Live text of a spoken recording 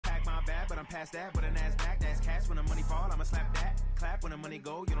I'm past that, but an ass back, that's cash. When the money fall, I'ma slap that. Clap when the money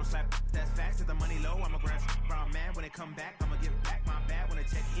go, you don't slap. That's facts. If the money low, I'ma grab brown man. When it come back, I'ma give back my bad. When the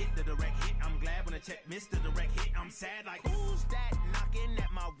check hit, the direct hit. I'm glad when the check missed the direct hit. I'm sad like, who's that knocking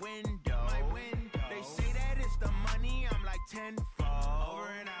at my window? They say that it's the money, I'm like tenfold. Over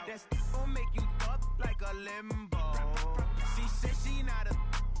and out. That's gon' make you up like a limbo. She said she not a,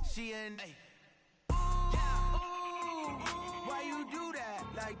 she an. Why you do that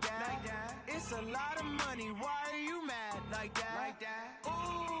like that? It's a lot of money. Why are you mad like that? Ooh,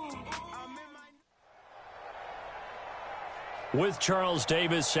 I'm in my. With Charles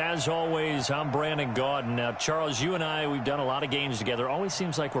Davis, as always, I'm Brandon Gaudin. Now, Charles, you and I, we've done a lot of games together. Always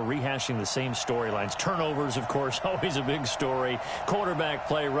seems like we're rehashing the same storylines. Turnovers, of course, always a big story. Quarterback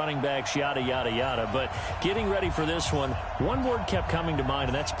play, running backs, yada, yada, yada. But getting ready for this one word kept coming to mind,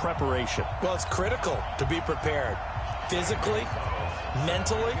 and that's preparation. Well, it's critical to be prepared. Physically,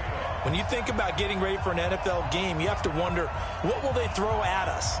 mentally. When you think about getting ready for an NFL game, you have to wonder, what will they throw at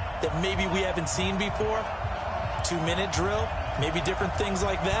us that maybe we haven't seen before? 2-minute drill, maybe different things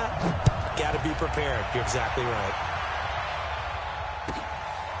like that. Got to be prepared. You're exactly right.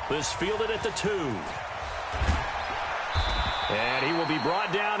 This fielded at the 2. And he will be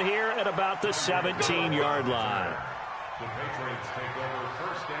brought down here at about the 17-yard line. The Patriots take over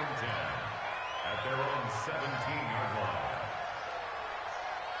 1st and 10 at their own 17-yard line.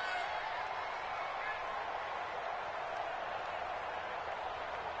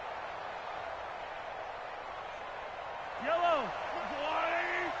 Yellow.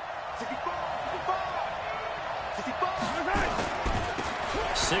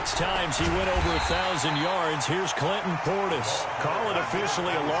 6 times he went over 1,000 yards. Here's Clinton Portis. Call it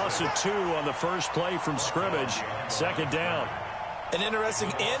officially a loss of 2 on the first play from scrimmage. 2nd down. An interesting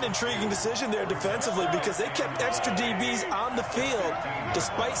and intriguing decision there defensively because they kept extra DBs on the field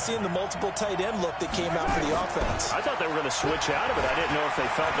despite seeing the multiple tight end look that came out for the offense. I thought they were going to switch out of it. I didn't know if they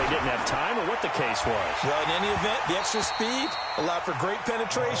felt they didn't have time or what the case was. Well, in any event, the extra speed allowed for great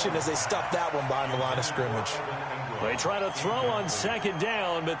penetration as they stuffed that one behind the line of scrimmage. They try to throw on 2nd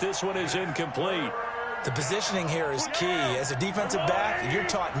down, but this one is incomplete. The positioning here is key. As a defensive back, you're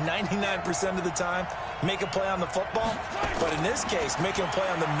taught 99% of the time, make a play on the football. But in this case, making a play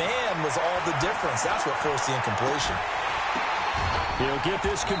on the man was all the difference. That's what forced the incompletion. He'll get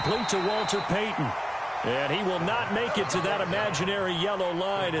this complete to Walter Payton. And he will not make it to that imaginary yellow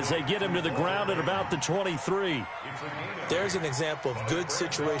line as they get him to the ground at about the 23. There's an example of good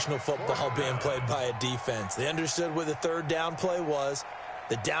situational football being played by a defense. They understood where the 3rd down play was,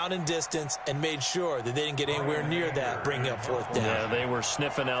 the down and distance, and made sure that they didn't get anywhere near that, bringing up 4th down. Yeah, they were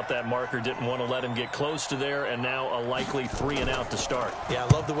sniffing out that marker, didn't want to let him get close to there, and now a likely 3 and out to start. Yeah, I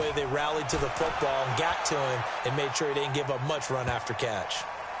love the way they rallied to the football and got to him and made sure he didn't give up much run after catch.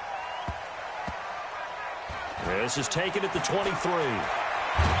 This is taken at the 23.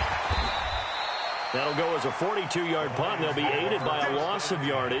 That'll go as a 42-yard punt, and they'll be aided by a loss of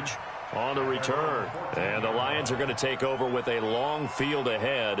yardage on the return. And the Lions are going to take over with a long field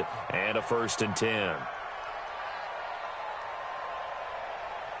ahead and a 1st and 10.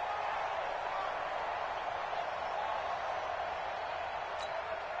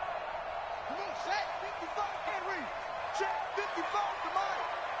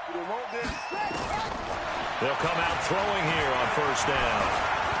 They'll come out throwing here on 1st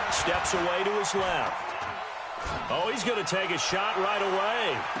down. Steps away to his left. Oh, he's going to take a shot right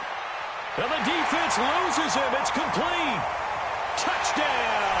away. And the defense loses him. It's complete.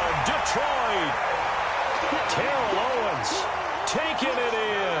 Touchdown, Detroit. Terrell Owens taking it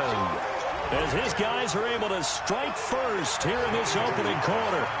in. As his guys are able to strike first here in this opening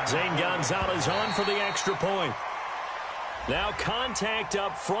quarter. Zane Gonzalez on for the extra point. Now contact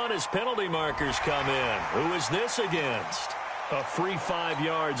up front as penalty markers come in. Who is this against? A free 5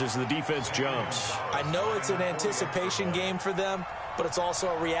 yards as the defense jumps. I know it's an anticipation game for them, but it's also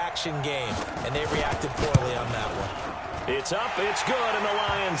a reaction game, and they reacted poorly on that one. It's up, it's good, and the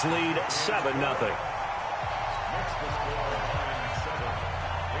Lions lead 7-0.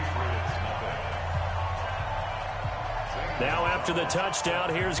 Now after the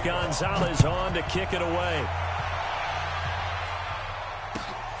touchdown, here's Gonzalez on to kick it away.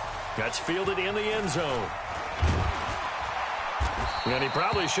 That's fielded in the end zone. And he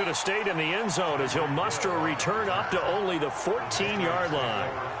probably should have stayed in the end zone as he'll muster a return up to only the 14-yard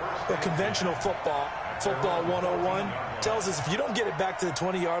line. But conventional football, Football 101 tells us if you don't get it back to the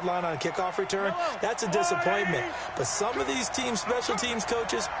 20-yard line on a kickoff return, that's a disappointment. But some of these special teams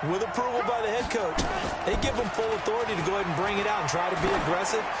coaches, with approval by the head coach, they give them full authority to go ahead and bring it out and try to be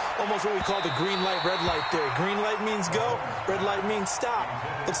aggressive. Almost what we call the green light, red light theory. Green light means go, red light means stop.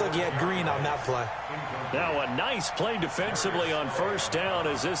 Looks like he had green on that play. Now a nice play defensively on first down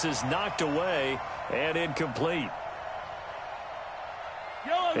as this is knocked away and incomplete.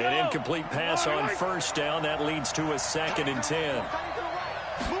 An incomplete pass on first down. That leads to a 2nd and 10.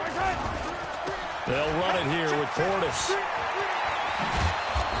 They'll run it here with Portis.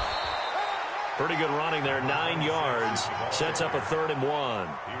 Pretty good running there, 9 yards. Sets up a 3rd and 1.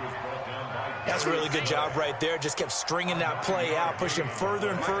 That's a really good job right there. Just kept stringing that play out, pushing further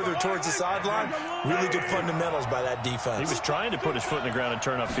and further towards the sideline. Really good fundamentals by that defense. He was trying to put his foot in the ground and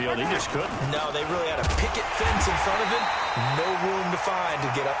turn upfield. He just couldn't. No, they really had a picket fence in front of him. No room to find to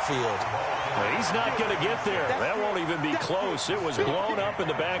get upfield. Well, he's not going to get there. That won't even be close. It was blown up in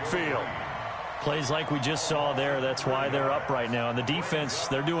the backfield. Plays like we just saw there, that's why they're up right now. And the defense,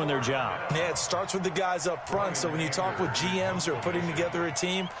 they're doing their job. Yeah, it starts with the guys up front. So when you talk with GMs who are putting together a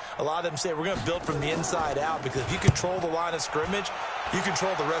team, a lot of them say we're going to build from the inside out, because if you control the line of scrimmage, you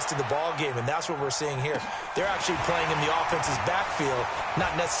control the rest of the ball game, and that's what we're seeing here. They're actually playing in the offense's backfield,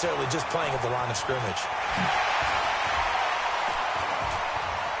 not necessarily just playing at the line of scrimmage.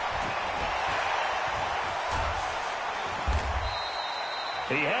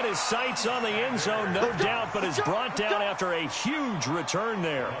 He had his sights on the end zone, no doubt, but is brought down after a huge return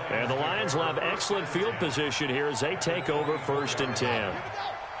there. And the Lions will have excellent field position here as they take over 1st and 10.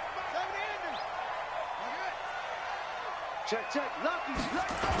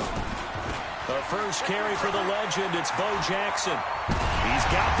 The first carry for the legend, it's Bo Jackson. He's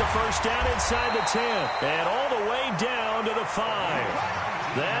got the first down inside the 10 and all the way down to the 5.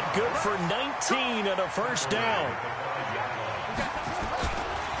 That good for 19 and a first down.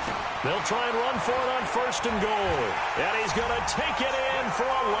 They'll try and run for it on 1st and goal. And he's going to take it in for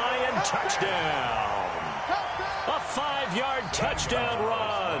a Lion touchdown. A 5-yard touchdown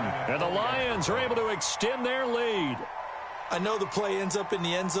run. And the Lions are able to extend their lead. I know the play ends up in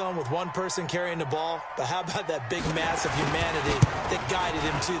the end zone with one person carrying the ball, but how about that big mass of humanity that guided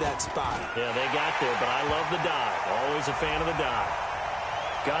him to that spot? Yeah, they got there, but I love the dive. Always a fan of the dive.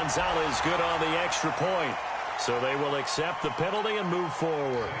 Gonzalez good on the extra point. So they will accept the penalty and move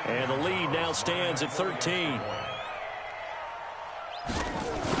forward. And the lead now stands at 13.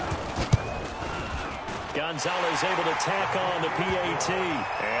 Gonzalez able to tack on the PAT.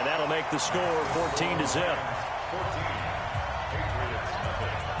 And that'll make the score 14-0.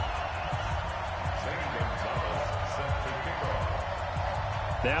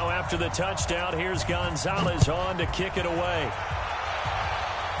 Now after the touchdown, here's Gonzalez on to kick it away.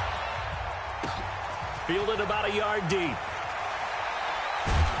 Fielded about a yard deep.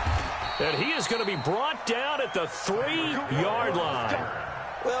 And he is going to be brought down at the 3-yard line.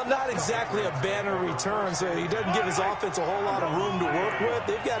 Well, not exactly a banner return, so he doesn't give his offense a whole lot of room to work with.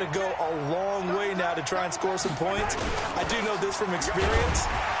 They've got to go a long way now to try and score some points. I do know this from experience.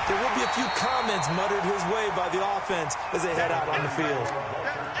 There will be a few comments muttered his way by the offense as they head out on the field.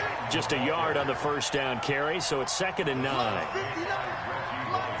 Just a yard on the first down carry, so it's 2nd and 9.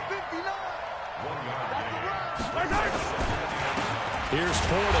 Here's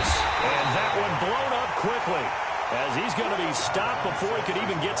Portis, and that one blown up quickly as he's going to be stopped before he could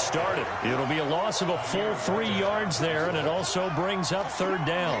even get started. It'll be a loss of a full 3 yards there, and it also brings up 3rd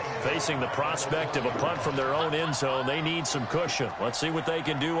down. Facing the prospect of a punt from their own end zone, they need some cushion. Let's see what they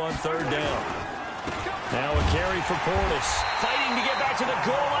can do on 3rd down. Now a carry for Portis. Fighting to get back to the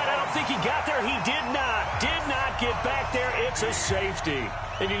goal line. I don't think he got there. He did not get back there. It's a safety.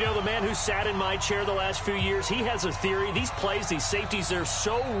 And you know, the man who sat in my chair the last few years, he has a theory. These plays, these safeties, they're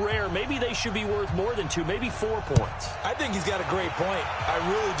so rare. Maybe they should be worth more than 2, maybe 4 points. I think he's got a great point. I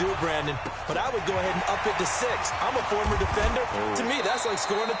really do, Brandon. But I would go ahead and up it to 6. I'm a former defender. Oh. To me, that's like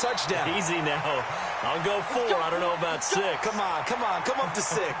scoring a touchdown. Easy now. I'll go 4. I don't know about 6. Come on. Come up to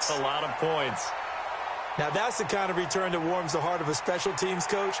 6. A lot of points. Now, that's the kind of return that warms the heart of a special teams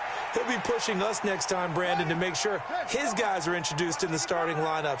coach. He'll be pushing us next time, Brandon, to make sure his guys are introduced in the starting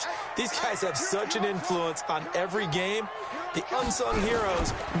lineups. These guys have such an influence on every game. The unsung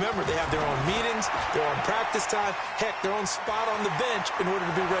heroes, remember, they have their own meetings, their own practice time, heck, their own spot on the bench in order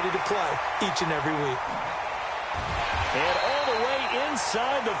to be ready to play each and every week. And all the way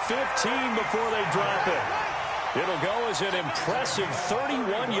inside the 15 before they drop it. It'll go as an impressive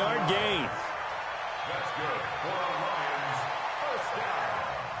 31-yard gain. That's good for the Lions. First down.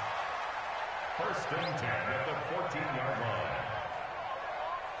 1st and 10 at the 14-yard line.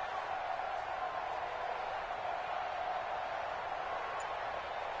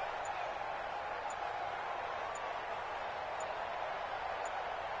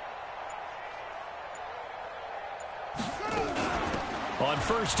 On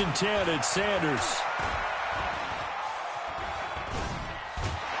 1st and 10, it's Sanders.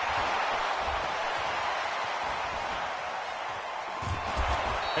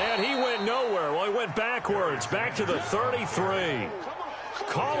 And he went nowhere. Well, he went backwards, back to the 33.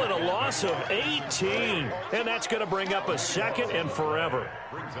 Call it a loss of 18. And that's going to bring up a second and forever.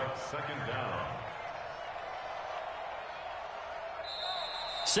 Brings up second down.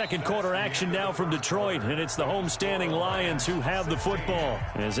 Second quarter action now from Detroit, and it's the homestanding Lions who have the football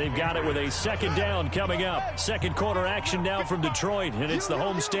as they've got it with a second down coming up. Second quarter action now from Detroit, and it's the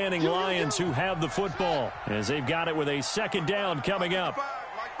homestanding Lions who have the football as they've got it with a second down coming up.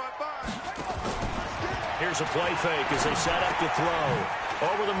 Here's a play fake as they set up to throw.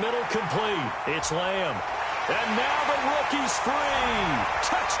 Over the middle, complete. It's Lamb. And now the rookie's free.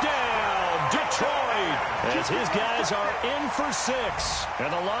 Touchdown, Detroit. As his guys are in for 6.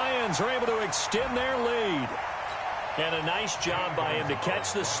 And the Lions are able to extend their lead. And a nice job by him to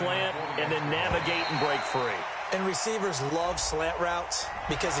catch the slant and then navigate and break free. And receivers love slant routes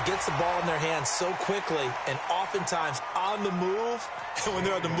because it gets the ball in their hands so quickly and oftentimes on the move. And when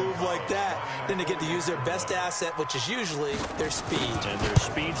they're on the move like that, then they get to use their best asset, which is usually their speed. And their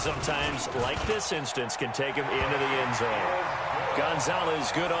speed sometimes, like this instance, can take them into the end zone.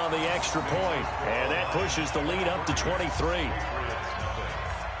 Gonzalez good on the extra point, and that pushes the lead up to 23.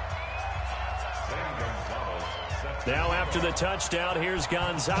 Now after the touchdown, here's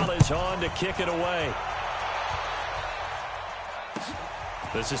Gonzalez on to kick it away.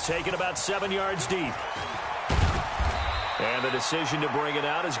 This is taken about 7 yards deep. And the decision to bring it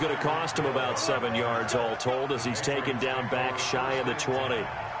out is going to cost him about 7 yards all told as he's taken down back shy of the 20.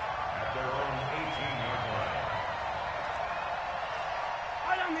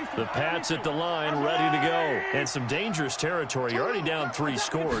 The Pats at the line, ready to go. And some dangerous territory. You're already down 3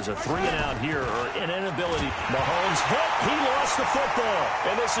 scores. A 3-and-out here, or an inability. Mahomes hit. He lost the football.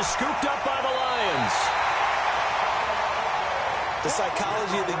 And this is scooped up by the Lions. The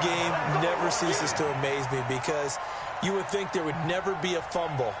psychology of the game never ceases to amaze me because you would think there would never be a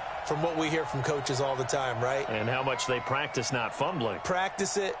fumble from what we hear from coaches all the time, right? And how much they practice not fumbling.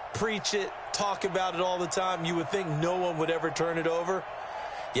 Practice it, preach it, talk about it all the time. You would think no one would ever turn it over.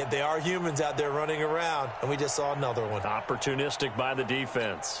 Yet they are humans out there running around, and we just saw another one. Opportunistic by the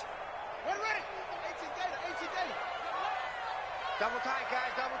defense. Double tight,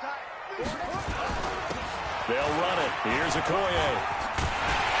 guys, double tight. They'll run it. Here's Okoye.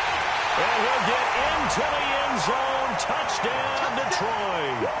 And he'll get into the end zone. Touchdown,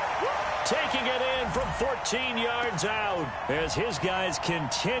 Detroit. Taking it in from 14 yards out as his guys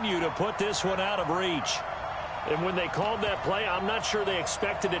continue to put this one out of reach. And when they called that play, I'm not sure they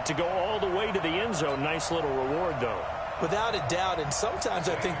expected it to go all the way to the end zone. Nice little reward, though. Without a doubt, and sometimes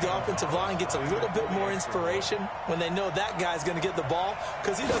I think the offensive line gets a little bit more inspiration when they know that guy's going to get the ball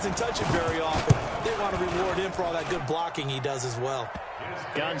because he doesn't touch it very often. They want to reward him for all that good blocking he does as well.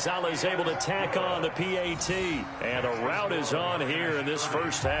 Gonzalez able to tack on the PAT, and a route is on here in this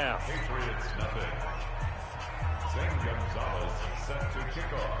first half.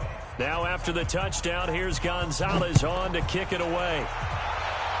 Now after the touchdown, here's Gonzalez on to kick it away.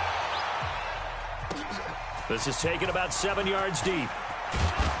 This is taken about 7 yards deep.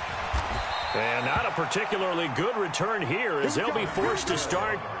 And not a particularly good return here as they'll be forced to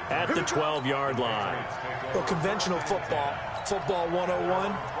start at the 12-yard line. Well, conventional football, football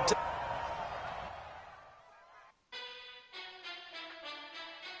 101.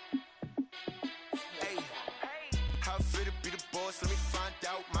 How fit to be the boss? Let me find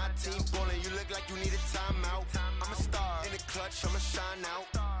out. My team ballin', you look like you need a timeout. I'm a star in the clutch, I'ma shine out.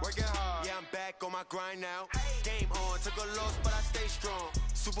 Working hard, yeah, I'm back on my grind now. Game on, took a loss, but I stay strong.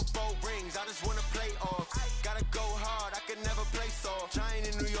 Super Bowl rings, I just wanna play off. Gotta go hard, I can never play soft. Giant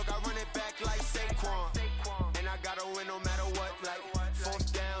in New York, I run it back like Saquon. And I gotta win no matter what, like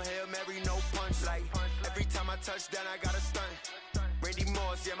fourth down, Hail Mary, no punch. Like every time I touch down, I gotta stunt. Randy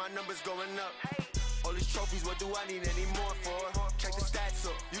Moss, yeah, my numbers going up. All these trophies, what do I need any more for? Check the stats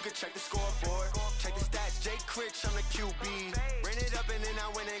up, you can check the scoreboard. Check the stats, Jay Critch, I'm the QB. Ran it up and then I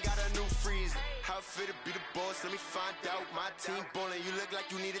went and got a new freeze. How fit to be the boss, let me find out. My team ballin', you look like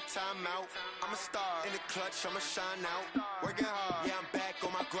you need a timeout. I'm a star in the clutch, I'ma shine out. Working hard, yeah, I'm back on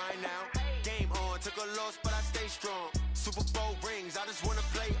my grind now. Game on, took a loss, but I stay strong. Super Bowl rings, I just wanna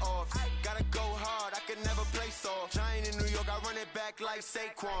play off. Gotta go hard, I can never play soft. Giant in New York, I run it back like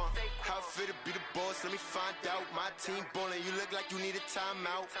Saquon. How fit to be the boss, let me find out. My team ballin', you look like you need a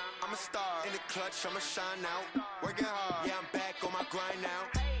timeout. I'm a star in the clutch, I'ma shine out. Working hard, yeah, I'm back on my grind now.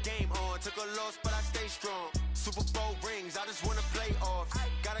 Game on, took a loss, but I stay strong. Super Bowl rings, I just wanna play off.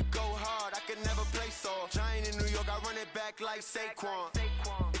 Gotta go hard, I can never play soft. Giant in New York, I run it back like Saquon.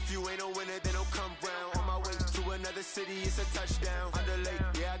 If you ain't a winner, then don't come round. On my way to another city, it's a touchdown. Underlay,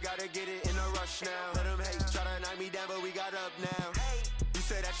 yeah, I gotta get it in a rush now. Let them hate, try to knock me down, but we got up now. You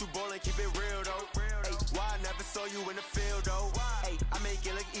say that you ballin', keep it real though. Hey, why I never saw you in the field though? Hey, I make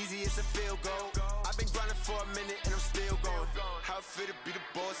it look easy, it's a field goal. I've been grinding for a minute and I'm still going. How it feel to be the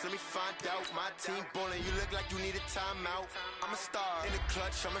boss, let me find out. My team ballin', you look like you need a timeout. I'm a star in the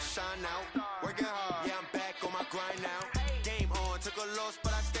clutch, I'ma shine out. Working hard, yeah, I'm back on my grind now. Game on, took a loss,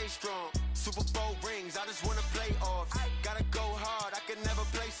 but I stay strong. Super Bowl rings, I just wanna play off. Gotta go hard, I can never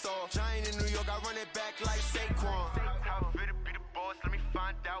play soft. Giant in New York, I run it back like Saquon. How it feel to be the boss, let me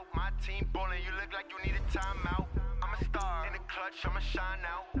find out. My team ballin', you look like you need a timeout. I'm a star in the clutch, I'ma shine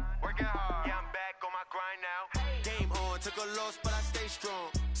out. Working hard, yeah, I'm back on my grind now. Game on, took a loss, but I stay strong.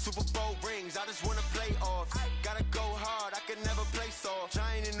 Super Bowl rings, I just wanna play off. Gotta go hard, I can never play soft.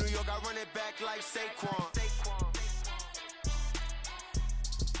 Giant in New York, I run it back like Saquon.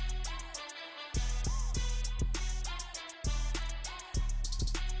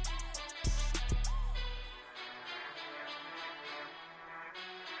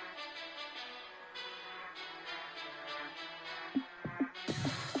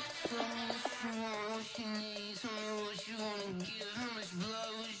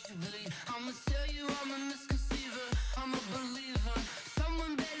 I'ma tell you I'm a misconceiver, I'm a believer.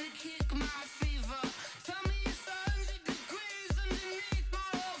 Someone better kick my fever. Tell me it's 100 degrees underneath my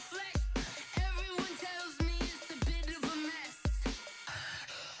whole flesh. Everyone tells me it's a bit of a mess.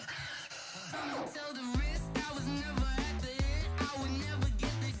 I'ma tell the risk I was never at the end. I would never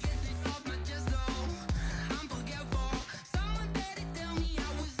get it off my chest though. I'm forgetful. Someone better tell me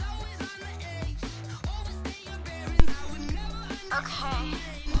I was always on the edge. Overstay your bearings, I would never understand. Okay.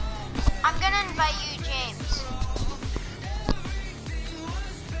 I'm gonna invite you, James,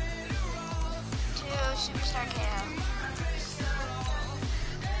 to Superstar KO.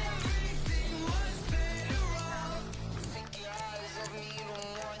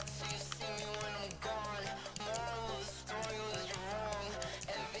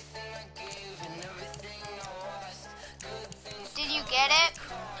 Did you get it?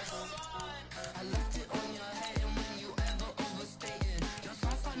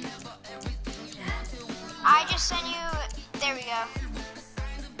 I just sent you, there we go.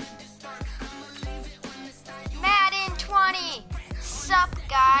 Madden 20. Sup,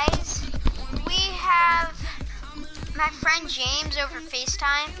 guys? We have my friend James over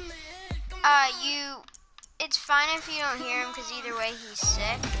FaceTime. It's fine if you don't hear him because either way he's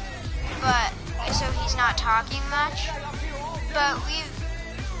sick. But, so he's not talking much. But we've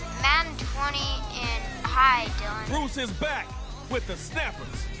Madden 20 and hi, Dylan. Bruce is back with the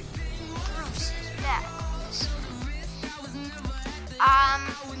snappers. Bruce is back.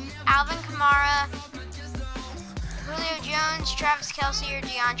 Alvin Kamara, Julio Jones, Travis Kelce, or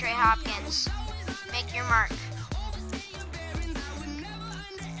DeAndre Hopkins. Make your mark.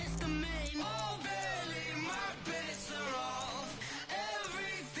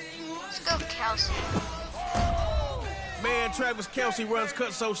 Let's go, Kelce. Man, Travis Kelce runs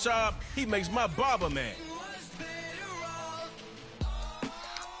cut so sharp, he makes my barber mad.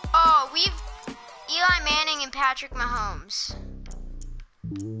 Oh, we've Eli Manning and Patrick Mahomes.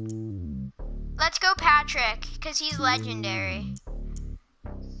 Let's go Patrick, because he's legendary.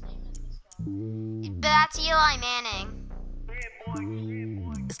 But that's Eli Manning.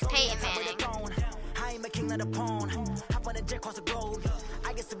 Peyton Manning.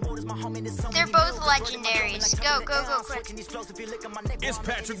 They're both legendaries. Go, go, go quick. It's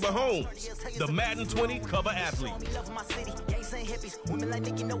Patrick Mahomes, the Madden 20 cover athlete.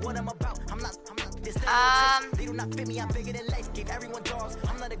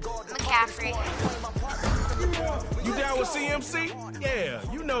 McCaffrey. You down with CMC? Yeah,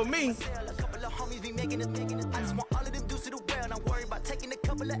 you know me.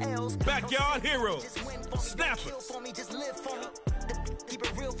 Backyard heroes. Snappers. Keep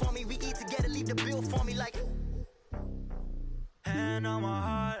it real for me, we eat together, leave the bill for me like hand on my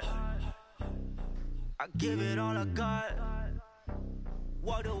heart. I give it all I got.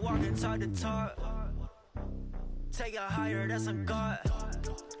 Walk the walk and talk the talk. Take it higher, that's a God.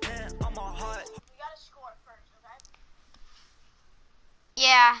 Hand on my heart. We gotta score first, okay?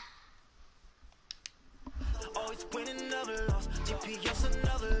 Yeah. Always winning, never lost. GPS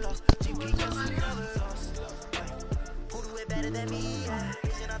another loss. GPS another loss. Who do it better than me?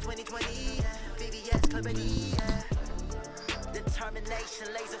 Vision on 2020. VVS company. Determination,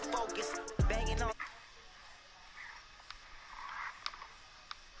 laser focus. Banging on.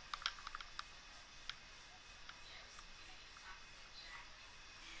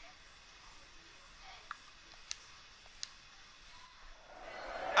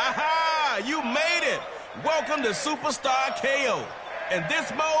 Welcome to Superstar KO. In this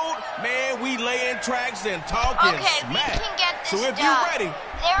mode, man, we laying tracks and talking smack. We can get this so if done. you're ready,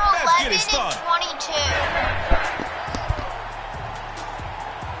 They're let's get 11 it started. and 22.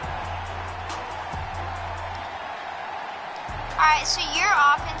 Alright, so you're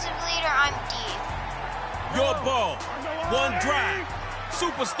offensive leader, I'm D. Your ball. One drive.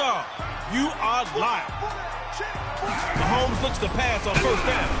 Superstar. You are live. Mahomes looks to pass on first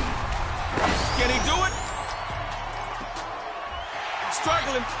down. Can he do it?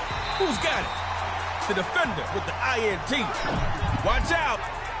 Struggling. Who's got it? The defender with the INT. Watch out.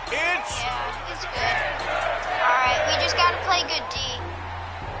 It's... Yeah, he's good. Alright, we just gotta play good D.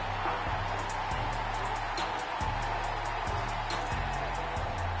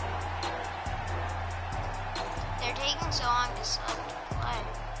 They're taking so long to select to play.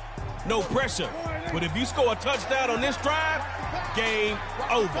 No pressure. But if you score a touchdown on this drive, game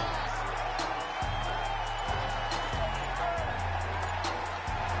over.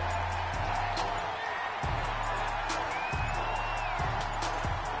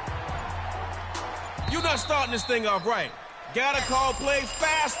 You're not starting this thing off right. Gotta call plays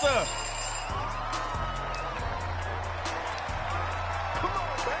faster.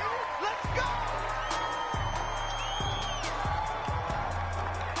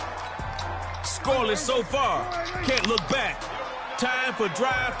 Scoreless so far. Can't look back. Time for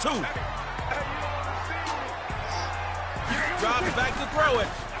drive 2. Drops back to throw it.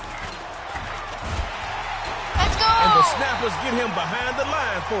 Let's go! And the snappers get him behind the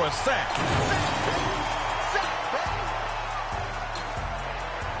line for a sack.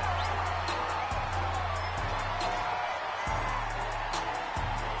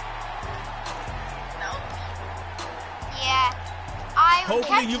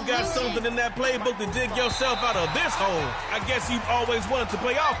 Hopefully you've got something in that playbook to dig yourself out of this hole. I guess you've always wanted to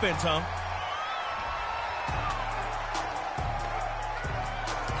play offense, huh?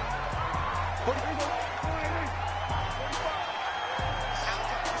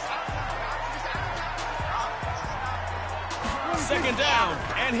 Second down,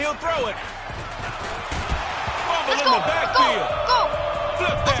 and he'll throw it. Fumble in the backfield. Go!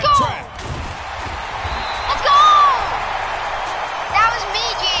 Flip that track. Let's go! That was me,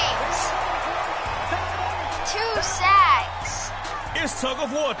 James. 2 sacks. It's tug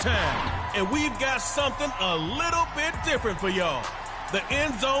of war time, and we've got something a little bit different for y'all. The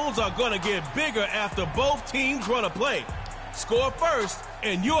end zones are going to get bigger after both teams run a play. Score first,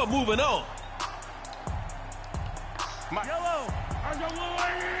 and you're moving on. Yellow.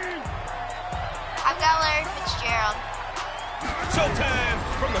 I've got Larry Fitzgerald. Showtime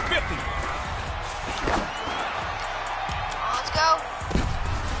from the 50. Let's go.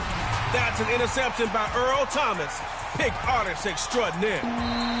 That's an interception by Earl Thomas. Pick artist extraordinaire.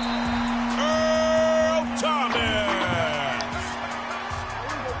 Earl Thomas.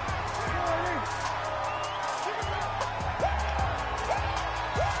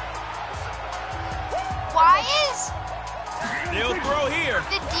 Why is They'll throw here.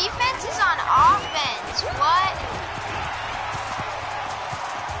 the defense is on offense? What?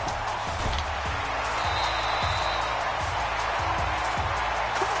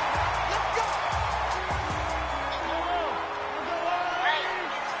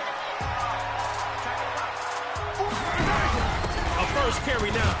 A first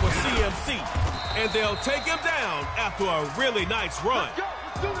carry now for CMC. And they'll take him down after a really nice run.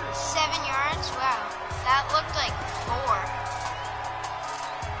 7 yards? Wow. That looked like 4.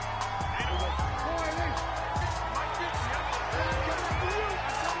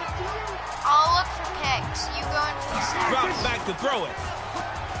 I'll look for picks. You go in for the sacks. Drops back to throw it.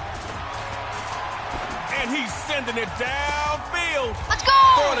 And he's sending it downfield. Let's go!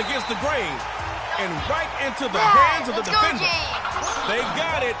 Throw it against the grain. And right into the Yeah, hands of the let's go, defender. James. They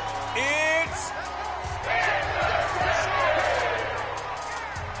got it. It's...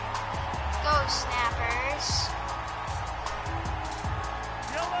 Go, Snappers.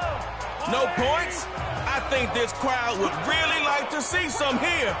 No points? I think this crowd would really like to see some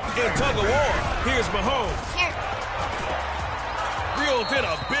here in tug of war. Here's Mahomes. Here. Reeled in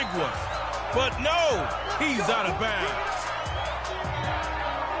a big one. But no, he's out of bounds.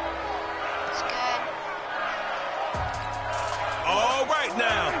 It's good. All right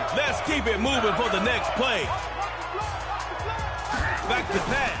now, let's keep it moving for the next play. Back to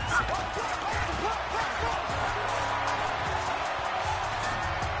pass.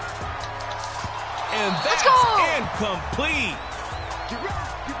 And that's incomplete.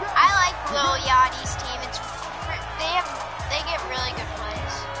 I like Lil Yachty's team. They get really good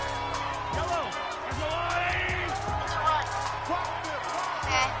plays.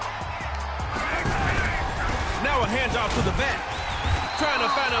 Okay. off to the back. Trying to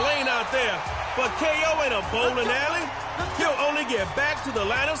find a lane out there. But KO ain't a bowling alley. He'll only get back to the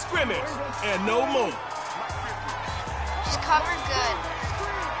line of scrimmage and no more. Just cover good.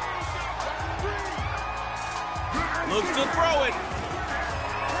 Looks to throw it.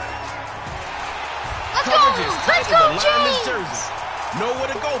 Let's Coverage go! is tight Let's to go, the lineman's James! jersey. Nowhere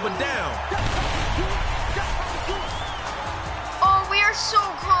to go but down. Oh, we are so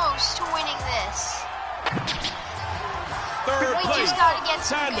close to winning this. Third We place. just gotta get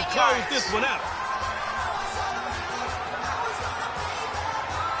some Time to good close yards. this one out.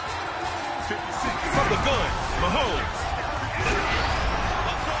 From the gun, Mahomes.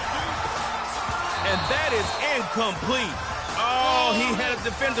 And that is incomplete. Oh, he had a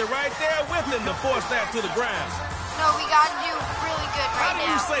defender right there with him to force that to the ground. No, we gotta do really good How right do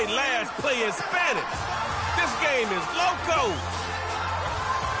now. you say last play in Spanish? This game is loco.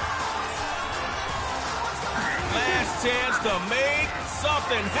 Last chance to make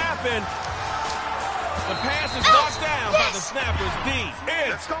something happen. The pass is knocked down by the snapper's D.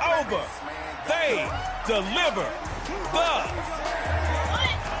 It's over. They deliver the...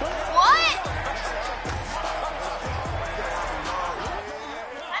 What?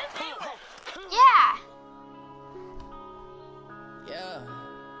 Yeah. Yeah.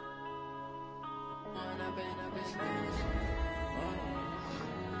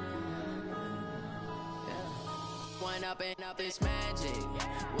 One up and up is magic.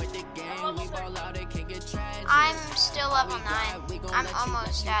 With the game, we ball out, it can get tragic. I'm still level 9. I'm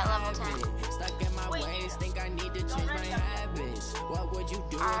almost at level 10. Stuck in my ways, think I need to change my habits. What would you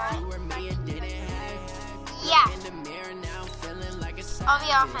do if you were me and didn't have? Yeah. In the mirror now, feeling like a I'll be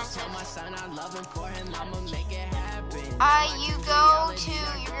savage. offensive. Tell my son I love him for him, I'ma make it happen. You go to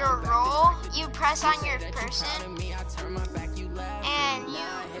your role, you press on your person, and you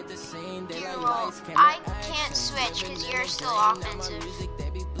roll. I can't switch because you're still offensive.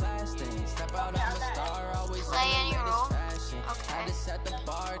 Play any role. Okay.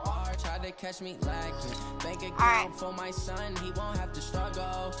 Catch me lacking. Bank account Alright. for my son, he won't have to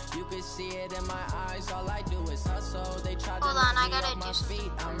struggle. You can see it in my eyes, all I do is hustle. They try to Hold on, I knock me gotta off my do something.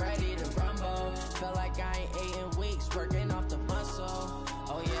 feet, I'm ready to rumble. Feel like I ain't ate in weeks, working off the muscle.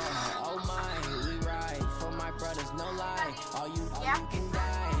 Oh yeah, oh my, we ride for my brothers, no lie. All you can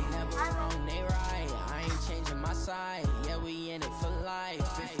die, never wrong, they right. I ain't changing my side, yeah, we in it for life.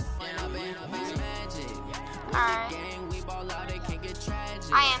 Magic. Alright. We ball out, it can get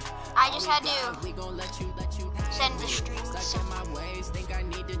tragic. I am. I just had to send the strings.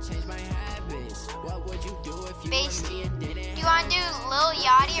 Base. Do you want to do Lil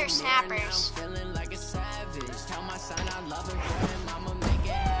Yachty or Snappers? Tell my son I love him for him, I'ma make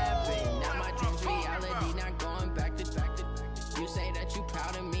it happen. Now my dreams reality, not going back to. You say that you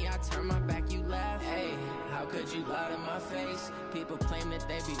proud of me, I turn my back, you laugh. Hey, how could you lie to my face? People claim that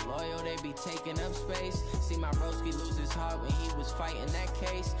they be loyal, they be taking up space. See my broski lose his heart when he was fighting that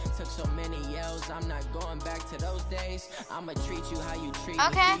case. Took so many yells, I'm not going back to those days. I'ma treat you how you treat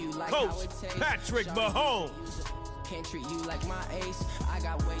Okay. me. Do you like Coach how it tastes? Patrick Mahomes. Can't treat you like my ace. I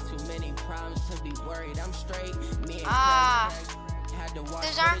got way too many problems to be worried. I'm straight. Me and had to watch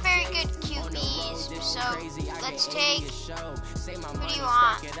Those aren't very Jays good on the road. QBs, This so is crazy. I let's get take. 80 a show. Say my Who money, do you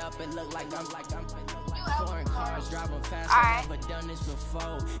want? stack it up and look like I'm foreign cars driving fast. Alright. I've never done this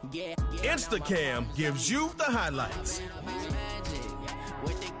before. Yeah. Instacam gives you the highlights.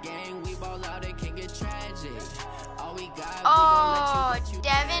 With the gang, we ball out, it can get tragic. All we got, Oh,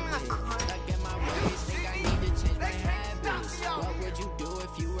 Devin McCoy. stuck in my ways, think I need to change my habits. What would you do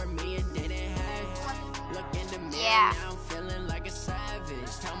if you were me and didn't have? Look in the mirror Yeah. now, feeling like a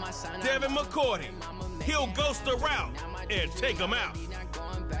savage. Tell my son I Devin love him, McCourty. I'ma make He'll it ghost the route Now my and take him out. not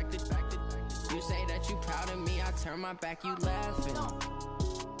going back to. You say that you proud of me, I turn my back, you laughing.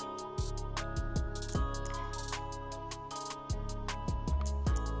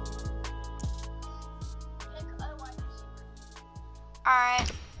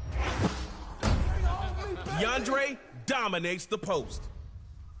 Alright. DeAndre dominates the post.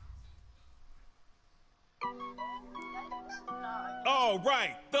 All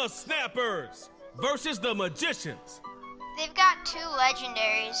right, the Snappers versus the Magicians. They've got 2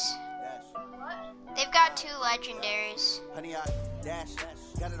 legendaries. They've got 2 legendaries. Honey, I dash,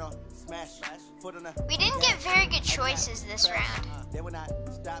 got it on, smash, foot on the. We didn't get very good choices this round. They will not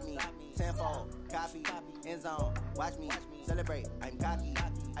stop me. Tenfold, copy, end zone. Watch me celebrate. I'm cocky.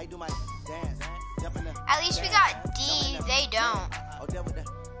 I do my dance. Jump in the. At least we got D, they don't. Oh, there with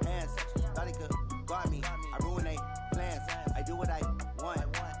the hands. Thought he could guard me. I ruin they plans. I do what I want.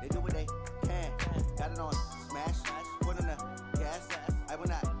 They do what they can. Got it on, smash, foot on the gas. I will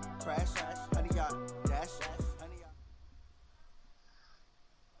not crash. Honey, y'all dash. Honey, y'all.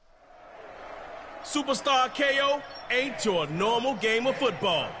 Superstar KO ain't your normal game of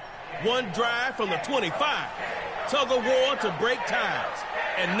football. One drive from the 25. Tug of war to break ties.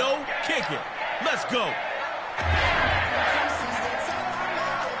 And no kicking. Let's go.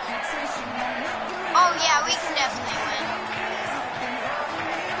 Oh, yeah, we can definitely win.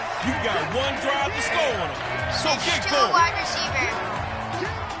 You got one drive to score on him. So Switch get to a going. wide receiver.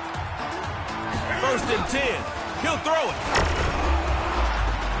 1st and 10. He'll throw it.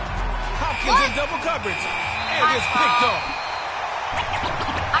 Hopkins in double coverage. And it's picked off.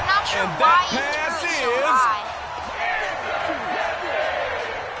 I'm not sure And why that he pass threw it so is- high.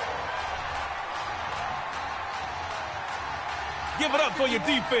 Give it up for your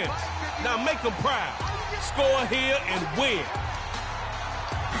defense. Now make them proud. Score here and win.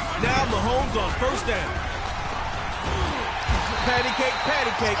 Now Mahomes on 1st down. Patty cake,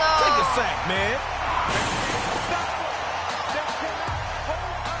 patty cake. Take a sack, man.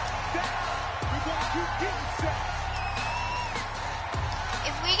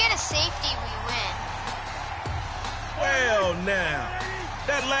 If we get a safety, we win. Well, now,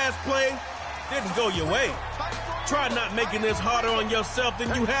 that last play didn't go your way. Try not making this harder on yourself than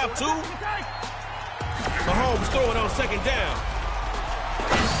you have to. Mahomes throwing on 2nd down.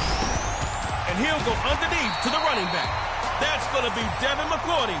 And he'll go underneath to the running back. That's going to be Devin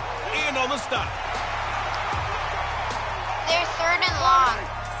McCourty in on the stop. They're 3rd and long.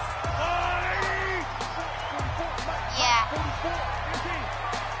 Yeah.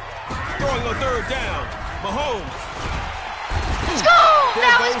 Throwing on 3rd down. Mahomes. Let's go! There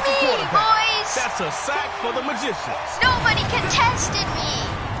That goes was the me, quarterback. boys! That's a sack for the Magicians. Nobody contested me!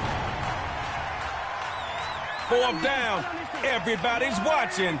 4th down. Everybody's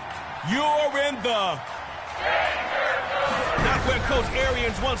watching. You're in the... Not where Coach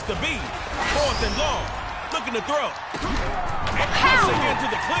Arians wants to be. 4th and long. Looking to throw. And passing into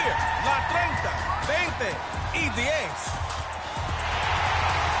the clear. La 30, 20, y 10.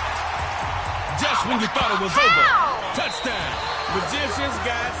 Just when you thought it was over. Touchdown. Magicians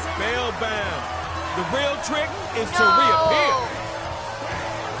got spellbound. The real trick is to reappear.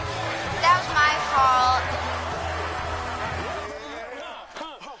 That was my fault.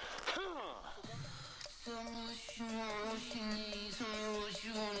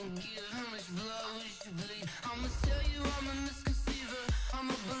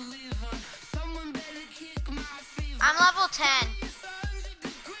 I'm level 10.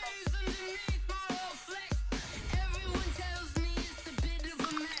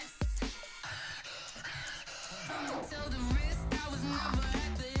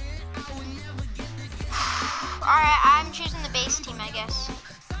 Alright, I'm choosing the base team, I guess.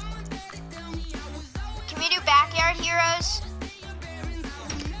 Can we do backyard heroes?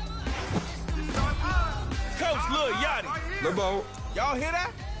 Coach Lil Yachty. Lebo. Y'all hear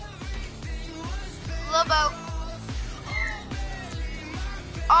that? Lobo.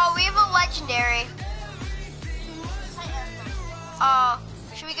 Oh, we have a legendary.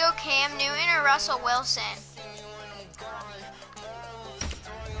 Should we go Cam Newton or Russell Wilson?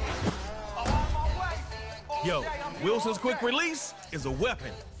 Yo, Wilson's quick release is a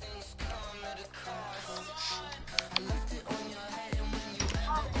weapon.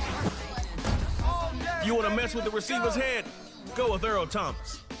 You want to mess with the receiver's head? Go with Earl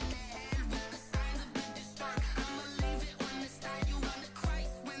Thomas.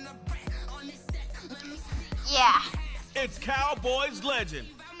 Yeah. It's Cowboys legend,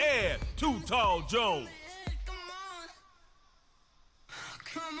 Ed Too Tall Jones.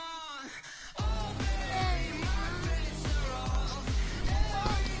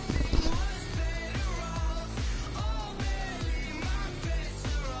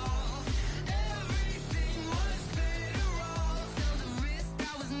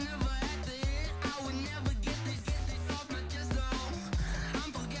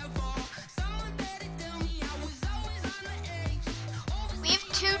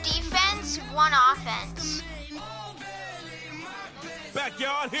 One offense.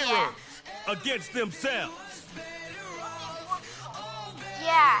 Backyard heroes against themselves.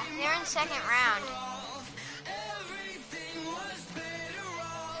 Yeah, they're in 2nd round.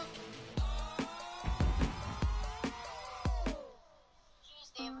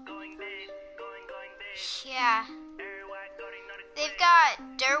 Yeah. They've got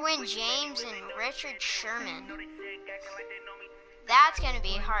Derwin James and Richard Sherman. That's going to be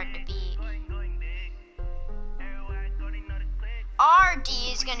hard to beat. RD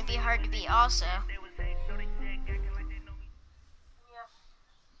is going to be hard to beat also.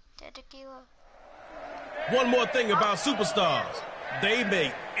 One more thing about superstars. They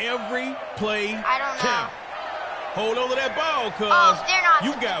make every play I don't know. count. Hold on to that ball, cuz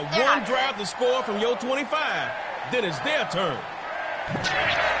you got one drive to score from your 25. Then it's their turn.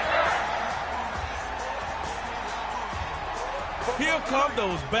 Here come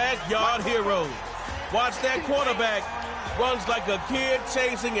those backyard heroes. Watch that quarterback. Runs like a kid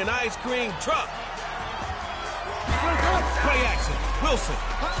chasing an ice cream truck. Play action. Wilson.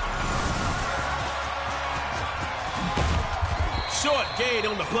 Short gain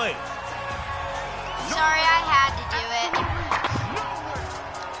on the play. Sorry, I had to do it.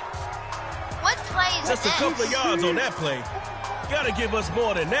 What play is Just this? a couple of yards on that play. Gotta give us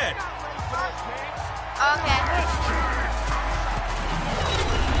more than that. Okay.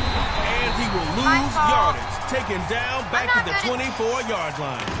 And he will lose yardage. Taken down back to the 24-yard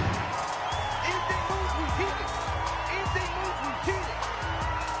line.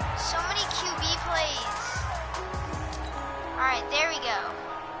 So many QB plays. All right, there we go.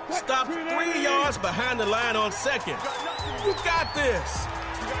 Stop 3 yards behind the line on second. You got this.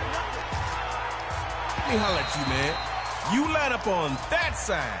 Let me holler at you, man. You line up on that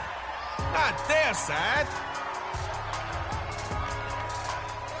side, not their side.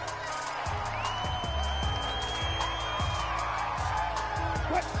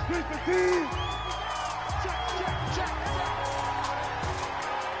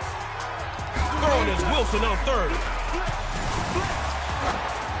 Throwing is Wilson on third.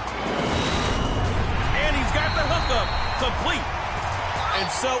 And he's got the hookup complete. And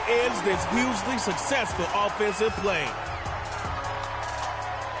so ends this hugely successful offensive play.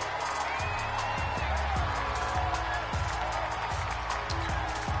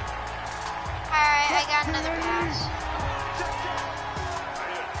 All right, I got another pass.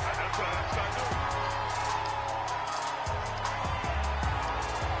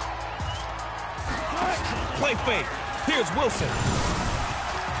 Play fake. Here's Wilson.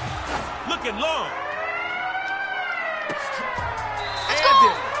 Looking long. Let's And go.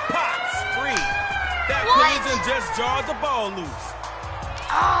 it pops free. That collision just jarred the ball loose.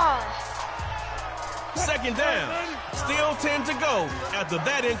 Oh. Second down. Still 10 to go after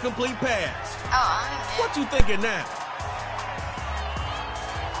that incomplete pass. Oh, What you thinking now?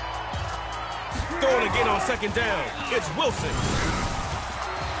 Throwing again on second down. It's Wilson.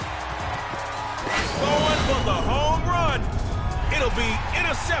 Going for the home run. It'll be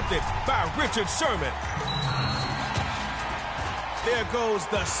intercepted by Richard Sherman. There goes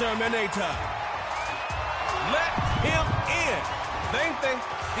the Shermanator. Let him in. Think.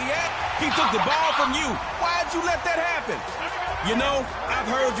 He took the ball from you. Why'd you let that happen? You know, I've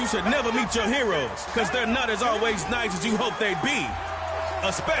heard you should never meet your heroes because they're not as always nice as you hope they'd be.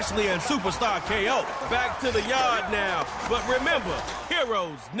 Especially in Superstar KO. Back to the yard now. But remember,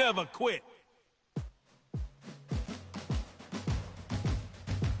 heroes never quit.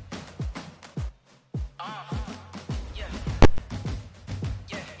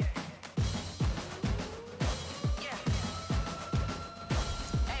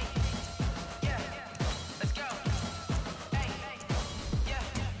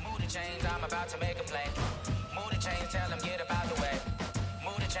 I'm about to make a play. Move the chains, tell them get about the way.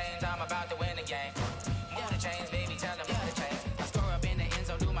 Move the chains, I'm about to win the game. Move the chains, baby, tell them move the chains. I score up in the end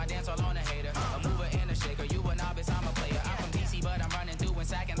zone, do my dance all on a hater. A mover and a shaker, you a novice, I'm a player. I'm from DC, but I'm running through and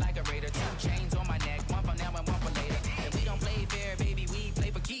sacking like a raider. 2 chains on my neck, one for now and one for later. And we don't play fair, baby, we play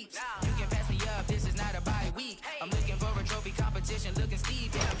for keeps. You can pass me up, this is not a bye week. I'm looking for a trophy competition, looking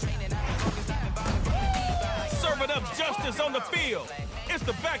steep. Yeah, I'm training, I've been focused, I've been balling from the deep. Serving up justice on the field. It's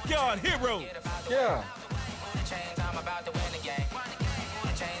the backyard heroes. Yeah.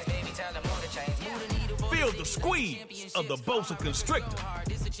 Feel the squeeze of the Bosa Constrictor.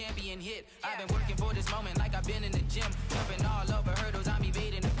 This a champion hit. I've been working for this moment like I've been in the gym. Jumping all over hurdles, I'm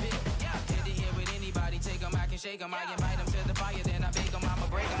evading the pit. Hit to hit with anybody, take them, I can shake them. I invite them to the fire, then I bake them, I'ma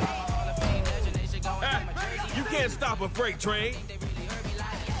break them. I'm a Hall of Fame legend, they should go and my jersey. You can't stop a freight train. They really heard me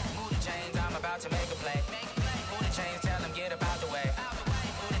like move the chains, I'm about to make a play. Move the chains, tell them get about the way.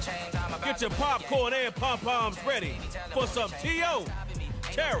 Move the chains, I'm about Get your popcorn and pom-poms ready for some T.O.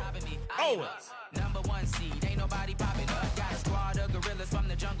 Terrell Owens. Number 1 seed, ain't nobody popping up. Got a squad of gorillas from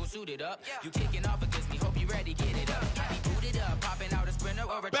the jungle suited up. You kicking off against me, hope you ready, get it up. I be booted up, popping out a sprinter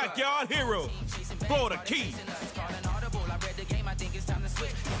or a truck. Backyard heroes, Florida Keys. Calling audible, I read the game, I think it's time to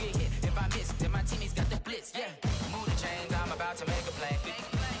switch. You get hit, if I miss, then my teammates got the blitz, yeah. Move the chains, I'm about to make a play.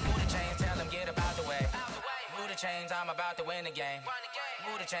 Move the chains, tell them get about the way. Move the chains, I'm about to win the game.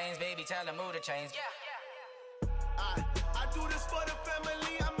 Move the chains, baby, tell them move the chains. I do this for the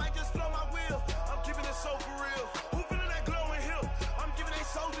family, I might just blow my wheel. I'm keeping it so for real. Who feeling that glowing hill? I'm giving they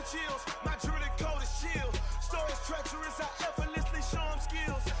soldier chills. My jewelry code is chill. Stories treacherous, I effortlessly show them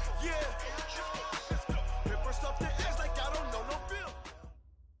skills. Yeah. First up there.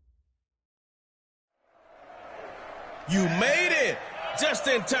 You made it just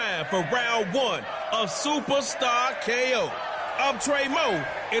in time for round 1 of Superstar KO. I'm Trey Moe,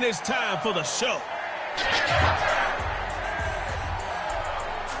 and it's time for the show.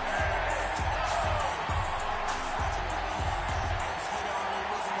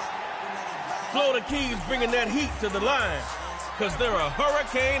 Florida Keys bringing that heat to the line because they're a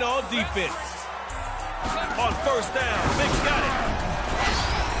hurricane on defense. On first down, Vic's got it.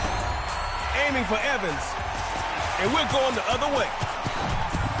 Aiming for Evans, and we're going the other way.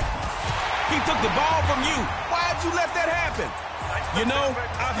 He took the ball from you. Why'd you let that happen? You know,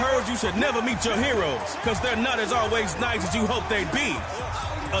 I've heard you should never meet your heroes because they're not as always nice as you hope they'd be.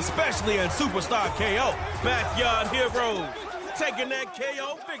 Especially in Superstar KO. Backyard heroes taking that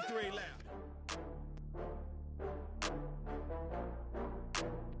KO victory lap.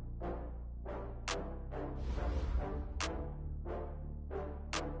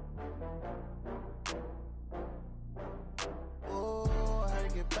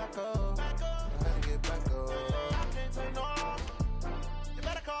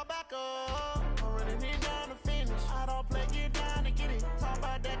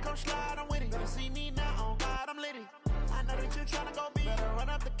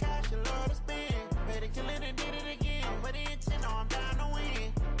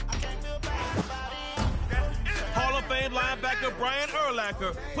 Hall of Fame linebacker Brian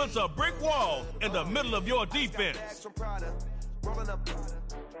Urlacher puts a brick wall in the middle of your defense.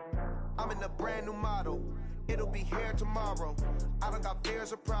 I'm in a brand new model. It'll be here tomorrow. I don't got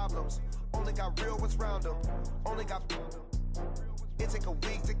fears or problems. Only got real ones round them. Only got. It take a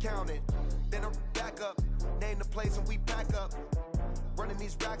week to count it. Then I'm back up. Name the place and we back up. Running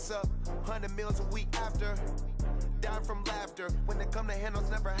these racks up. 100 meals a week after. Down from laughter. When they come to handles,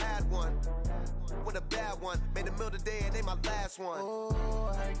 never had one. With a bad one. Made a meal today and they my last one.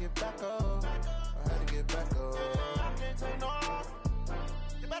 Oh, I had to get back up. I had to get back up. I can't take no off.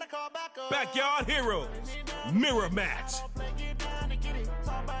 You better call back up. Backyard heroes. Mirror match.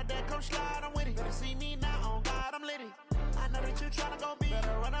 Talk about that, come slide, I'm with it. Better see me now, on God, I'm litty. I know that you tryna go big.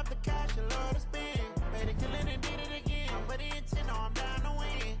 Better run up the cash and love to spend. Better kill it and did it again. But the intent, no, I'm down to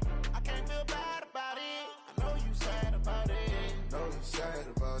win. I can't feel bad about it. I know you sad about it. Know you sad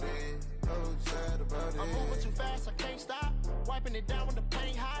about it. Know you sad about it. I'm moving too fast, I can't stop. Wiping it down when the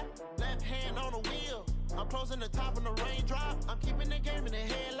paint hot. Left hand on the wheel. I'm closing the top when the raindrop. I'm keeping the game in the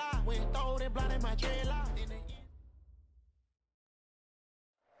headlock. When throwed and blinding my dreadlock.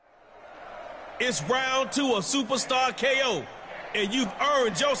 It's round 2 of Superstar KO, and you've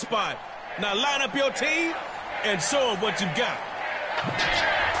earned your spot. Now line up your team and show them what you got.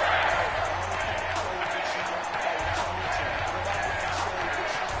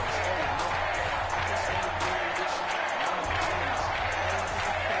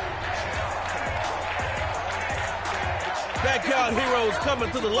 Backyard heroes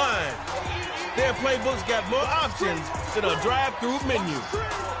coming to the line. Their playbooks got more options than a drive-through menu.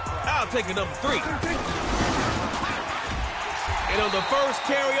 I'll take it number 3. And on the first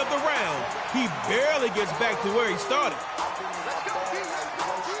carry of the round, he barely gets back to where he started.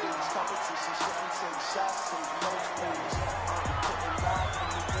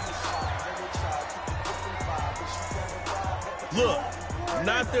 Look,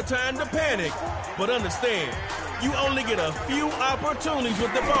 not the time to panic, but understand, you only get a few opportunities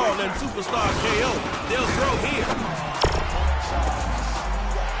with the ball in Superstar KO. They'll throw here.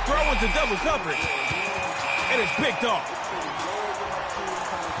 Throw into double coverage, and it's picked off.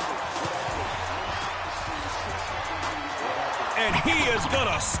 And he is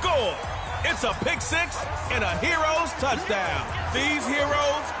gonna score. It's a pick 6 and a hero's touchdown. These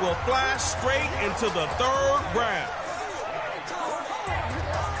heroes will fly straight into the 3rd round.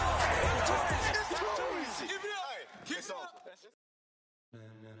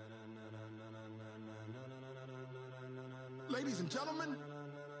 Ladies and gentlemen,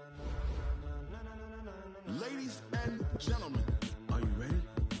 are you ready?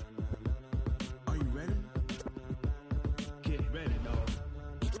 Are you ready? Get ready, dog.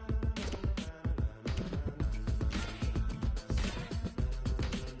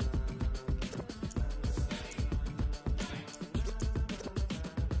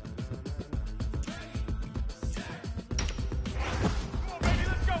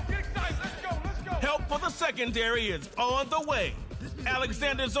 Help for the secondary is on the way.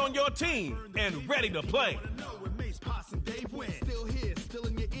 Alexander's on your team and ready to play. Still here, still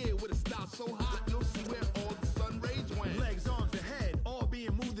in your ear with a style so hot, you'll see where all the sun rays went. Legs, arms, and head, all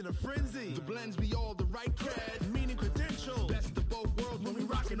being moved in a frenzy. The blends be all the right cred, meaning credential. Best of both worlds when we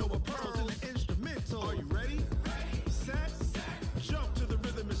rockin' over pearls in the instrumental. Are you ready? Set, jump to the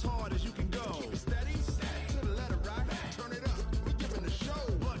rhythm as hard as you can go. Keep it steady, to the letter rock.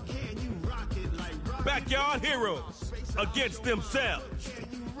 Backyard heroes against themselves.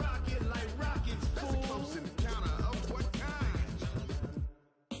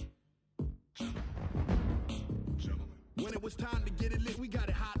 When it was time to get it lit, we got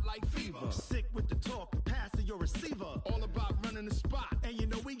it hot like fever. Sick with the talk, passing your receiver. All about running the spot. And you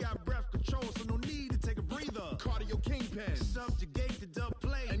know we got breath control, so no need to take a breather. Cardio kingpin, subjugate the dub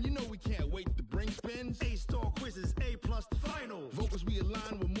play. And you know we can't wait to bring spins. A-star quizzes, A+ the final. Vocals we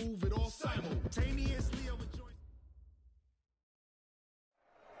align, we'll move it all simultaneously over joint.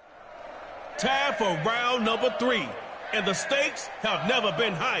 Time for round number 3, and the stakes have never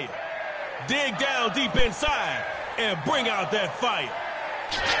been higher. Dig down deep inside and bring out that fire.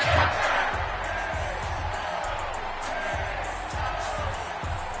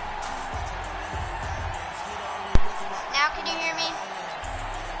 Now can you hear me?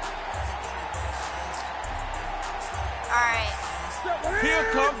 Alright. Here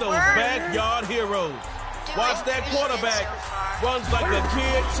come those backyard heroes. Watch that quarterback runs like a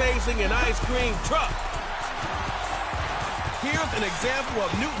kid chasing an ice cream truck. Here's an example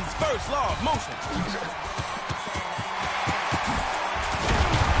of Newton's first law of motion.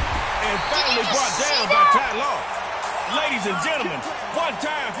 And finally brought down by Ty Law. Ladies and gentlemen, one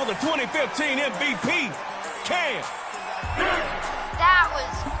time for the 2015 MVP, Cam. That was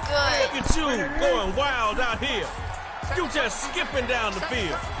good. Look at you going wild out here. You just skipping down the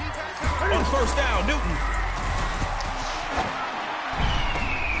field. On first down, Newton.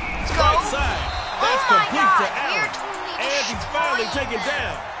 Let's go. Right side. That's complete to God. Allen. And he's finally taken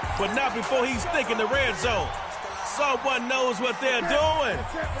down, but not before he's thinking the red zone. Someone knows what they're doing.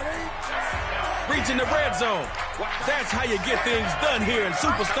 Reaching the red zone. That's how you get things done here in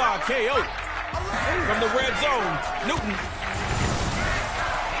Superstar KO. From the red zone, Newton.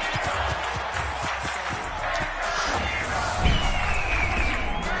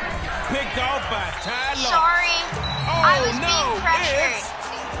 Picked off by Ty Law. Sorry. Oh, I was no, being pressured.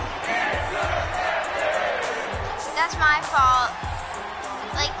 That's my fault.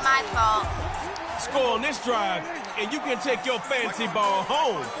 Like, my fault. Score on this drive, and you can take your fancy ball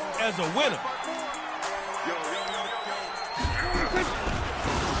home as a winner.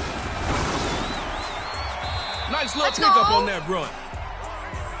 Nice little pickup on that run.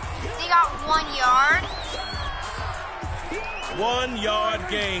 They got 1 yard. 1 yard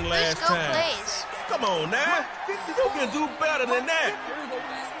gain last Let's go, time. Blaze. Come on now. You can do better than that.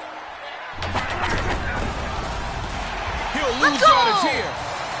 He'll lose yardage here.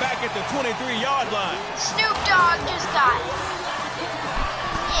 Back at the 23-yard line. Snoop Dogg just got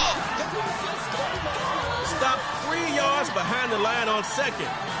hit. Stop 3 yards behind the line on second.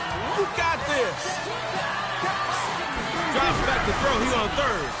 You got this. Drops back to throw. He on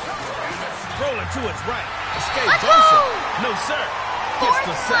third. Rolling to its right. Escape. Let's go. No, sir. Fourth Gets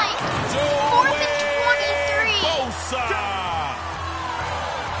the and sack. Fourth and 23. Bosa.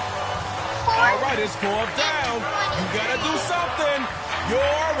 All right, it's 4th down. You got to do something.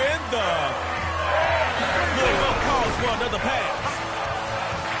 You're in the little calls for another pass.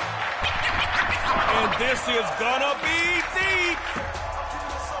 And this is gonna be deep.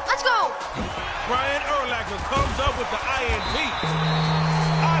 Let's go. Brian Urlacher comes up with the INT.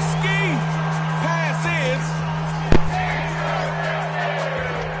 Oski, pass is.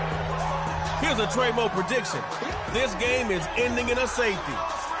 Here's a Trey Mo prediction. This game is ending in a safety.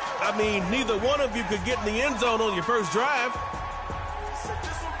 I mean, neither one of you could get in the end zone on your first drive.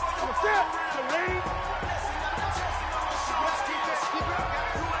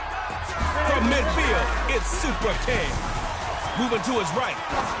 From midfield, it's Super Cam. Moving to his right.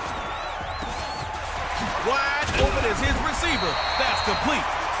 Wide open is his receiver. That's complete.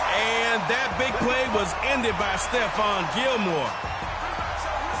 And that big play was ended by Stephon Gilmore.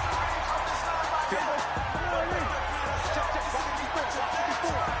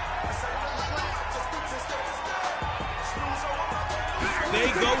 They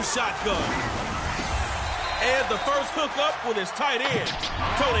go shotgun. And the first hookup with his tight end,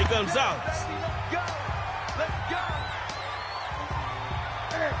 Tony Gonzalez. Let's go.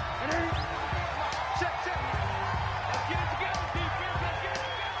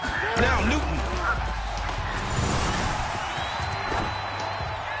 Now Newton.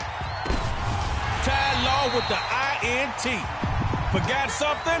 Ty Law with the INT. Forgot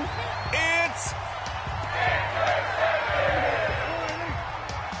something? It's...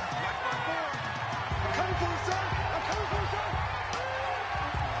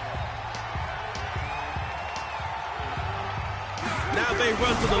 Now they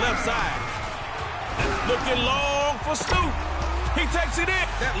run to the left side. Looking long for Snoop. He takes it in.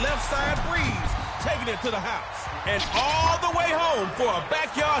 That left side breeze taking it to the house. And all the way home for a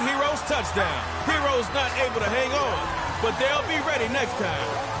Backyard Heroes touchdown. Heroes not able to hang on, but they'll be ready next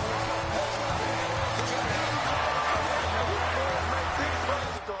time.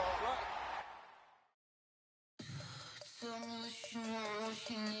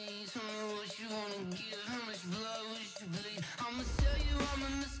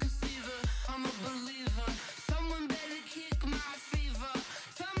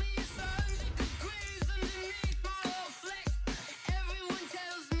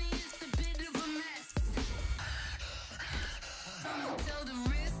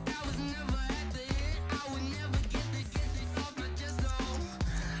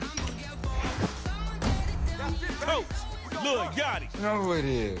 You know who it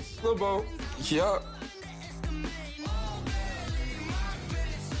is. Lil Bo. Yup.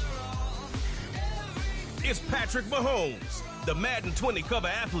 It's Patrick Mahomes, the Madden 20 cover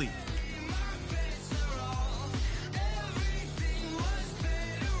athlete.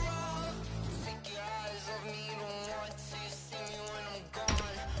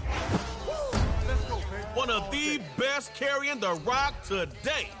 One of the best carrying the rock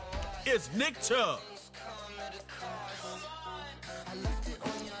today is Nick Chubb.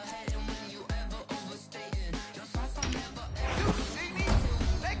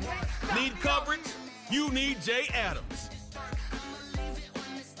 Need coverage? You need Jay Adams.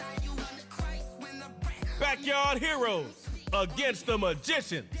 Backyard Heroes against the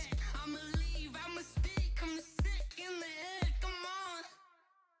Magicians.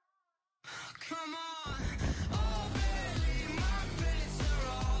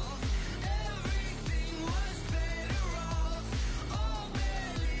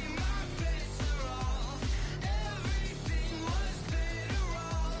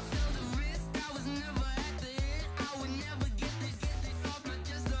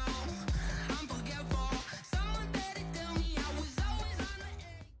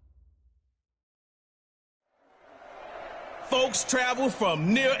 Folks travel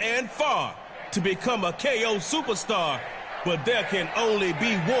from near and far to become a KO superstar, but there can only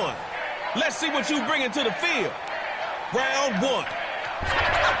be one. Let's see what you bring into the field. Round one.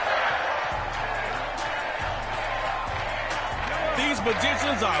 These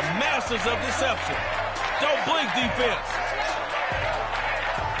magicians are masters of deception. Don't blink, defense.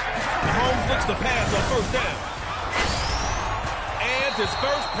 Mahomes looks to pass on first down. And his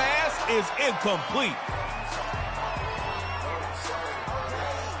first pass is incomplete.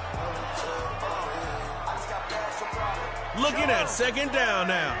 Looking at second down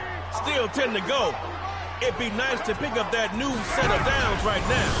now. Still 10 to go. It'd be nice to pick up that new set of downs right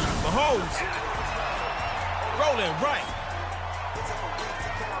now. Mahomes rolling right.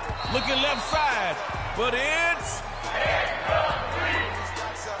 Looking left side, but it's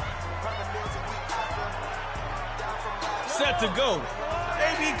set to go.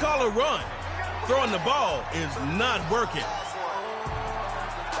 Maybe call a run. Throwing the ball is not working.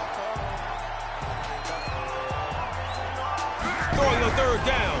 Throwing a third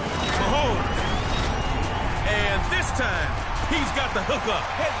down, Mahomes. And this time, he's got the hookup.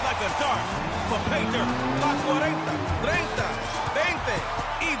 Head like a dart for Painter. La 40, 30, 20,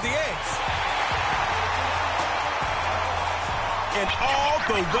 y 10. And all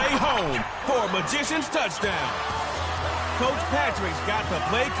the way home for a Magician's touchdown. Coach Patrick's got the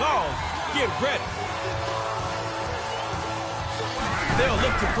play called. Get ready. They'll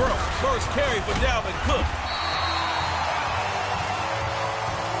look to throw. First carry for Dalvin Cook.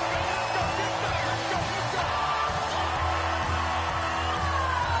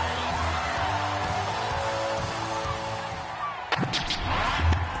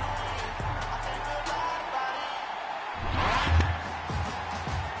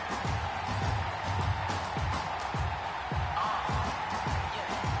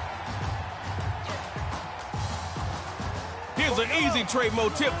 Here's an easy trade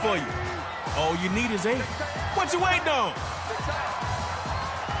mode tip for you. All you need is 8. What you waiting on?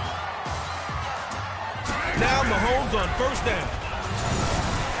 Now Mahomes on first down.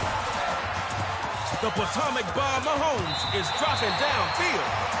 The Potomac Bomb Mahomes is dropping downfield,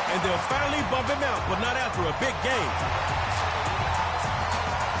 and they'll finally bump him out, but not after a big game.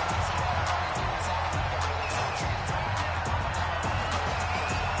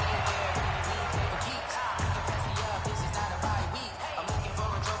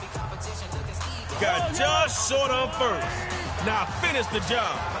 Got just short on first. Now finish the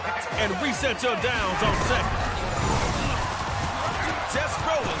job and reset your downs on second. Just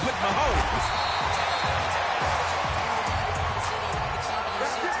rolling with Mahomes.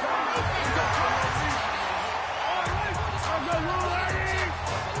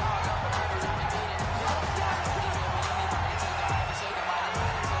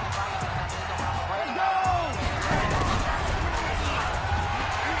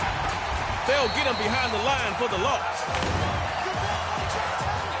 him behind the line for the loss.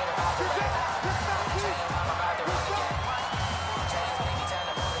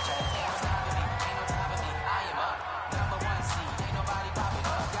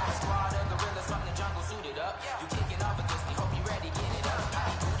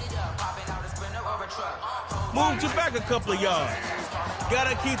 Moved you back a couple of yards.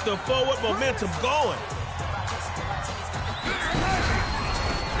 Gotta keep the forward momentum going.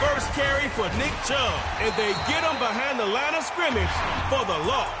 First carry for Nick Chubb, and they get him behind the line of scrimmage for the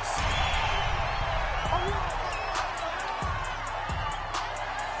loss.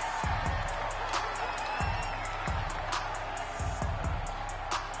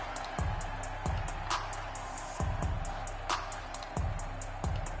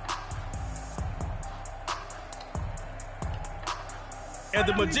 And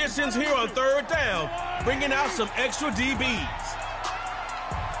the Magicians here on third down, bringing out some extra DBs.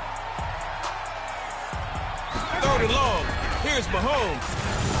 Third and long. Here's Mahomes.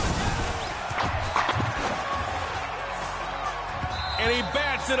 And he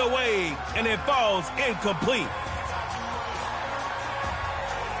bats it away, and it falls incomplete.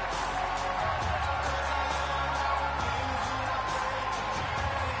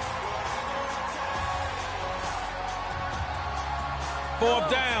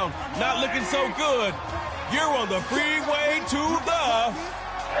 Fourth down, not looking so good. You're on the freeway to the...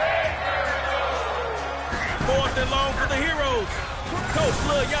 Fourth and long for the Heroes. Coach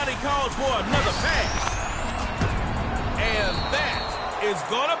Liliani calls for another pass. And that is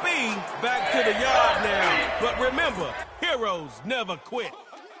gonna be back to the yard now. But remember, Heroes never quit.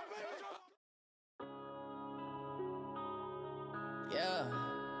 Yeah.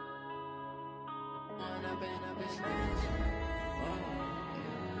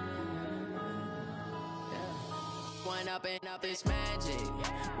 Up is magic.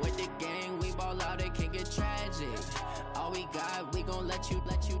 With the gang, we ball out, it can get tragic. All we got, we gon' let you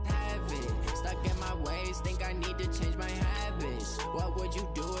have it. Stuck in my ways, think I need to change my habits. What would you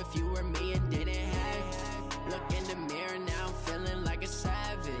do if you were me and didn't have it? Look in the mirror, now I'm feeling like a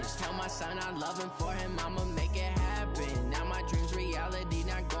savage. Tell my son I love him, for him I'ma make it happen. Now my dream's reality,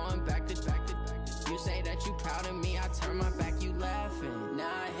 not going back to. You say that you proud of me, I turn my back, you laughing.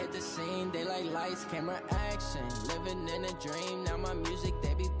 Now I hit the scene, they like lights, camera, action. Living in a dream, now my music,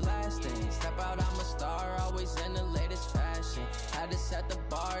 they be blasting. Step out, I'm a star, always in the latest fashion. Had to set the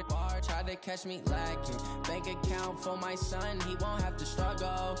bar, try to catch me lacking. Bank account for my son, he won't have to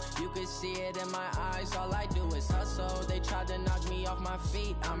struggle. You can see it in my eyes, all I do is hustle. They tried to knock me off my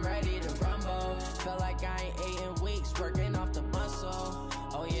feet, I'm ready to rumble. Felt like I ain't ate in weeks, working off the muscle.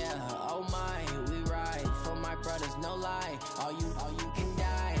 Oh yeah, oh my, we ride for my brothers, no lie. All you can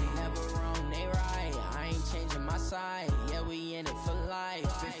die, never wrong, they right. I ain't changing my side, yeah, we in it for life.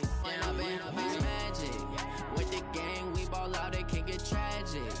 Up is magic. With the gang, we ball out, it can get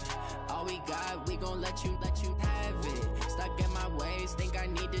tragic. All we got, we gon' let you have it. Stuck in my ways, think I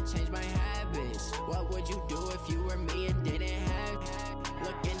need to change my habits. What would you do if you were me and didn't have it?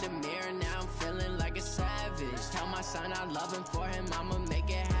 Look in the mirror, now I'm feeling like a savage. Tell my son I love him, for him I'ma make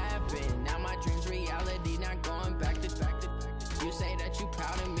it happen. Now my dream's reality, not going back to. You say that you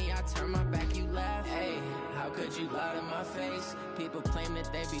proud of me, I turn my back, you laugh. Hey, how could you lie to my face? People claim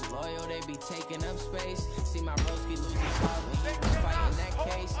that they be loyal, they be taking up space. See my broski lose his heart when he was fighting that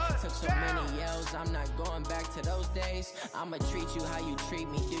case. Took so many yells, I'm not going back to those days. I'ma treat you how you treat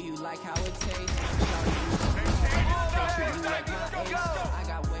me, do you like how it tastes? They treat you like my ace. I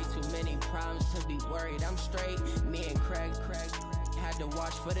got way too many problems to be worried, I'm straight. Me and Craig had to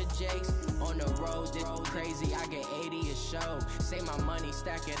watch for the Jakes. On the road, this crazy, I get 80 a show. Say my money,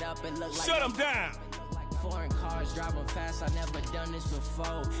 stack it up, it look like... Shut him down! Foreign cars driving fast, I never done this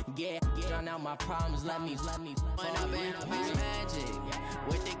before. Get drown out my problems, let me Went up and magic.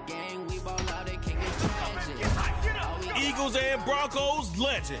 With the gang, we ball out, it can get tragic. Eagles and Broncos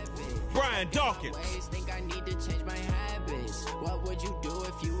legend, Brian Dawkins. Think I need to change my habits. What would you do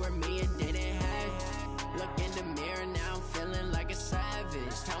if you were me and didn't have it? Look in the mirror, now I'm feeling like a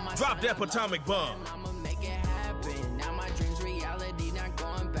savage. Tell my Drop that atomic bomb. I'ma make it happen. Now my dream's reality, not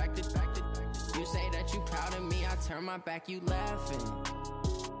going back to. You say that you proud of me, I turn my back, you laughing.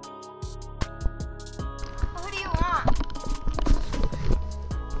 Who do you want?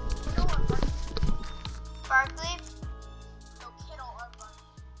 Barkley? No, Kittle or Barkley.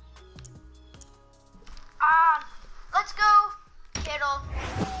 Let's go, Kittle.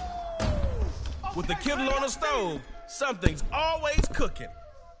 With the Kittle on the stove, something's always cooking.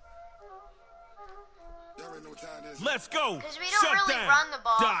 Let's go. Because we don't Shut really down. run the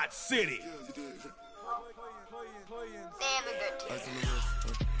ball. Dot City. They have a good team.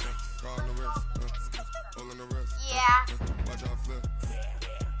 Yeah. Watch out flip.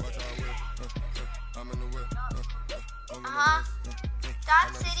 Watch out whip. I'm in the whip. Uh-huh.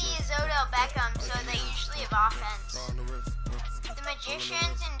 Dot City is Odell Beckham, so they usually have offense. The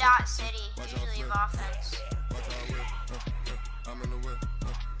Magicians in Dot City usually have offense. I'm in the whip.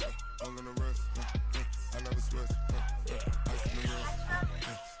 I'm in the wrist. I never switch. Ice in the wrist.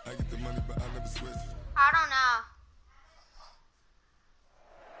 I get the money, but I never switch. I don't know.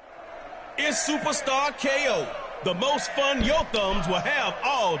 It's Superstar KO, the most fun your thumbs will have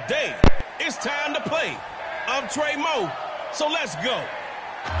all day. It's time to play. I'm Trey Moe, so let's go.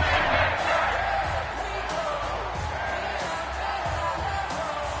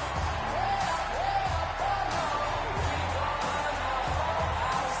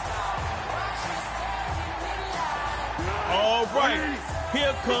 All right,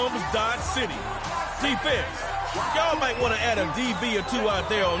 here comes Dot City. Defense. Y'all might want to add a DB or two out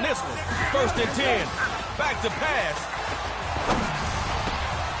there on this one. 1st and 10. Back to pass.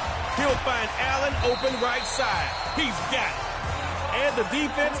 He'll find Allen open right side. He's got it. And the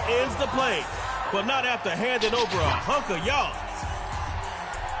defense ends the play, but not after handing over a hunk of yards.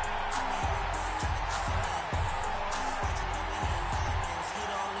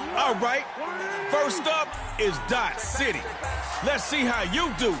 All right, first up is Dot City. Let's see how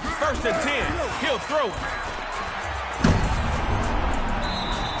you do. 1st and 10. He'll throw it.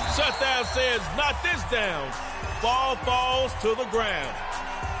 Shutdown says, not this down. Ball falls to the ground.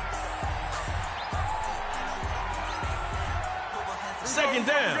 2nd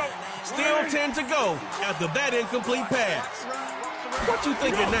down. Still 10 to go after that incomplete pass. What you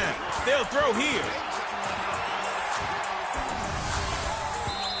thinking now? They'll throw here.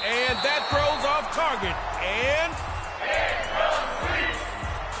 And that throws off target. And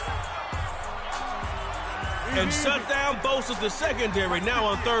shut down both of the secondary now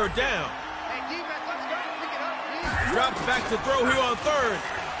on 3rd down. Drops back to throw here on 3rd.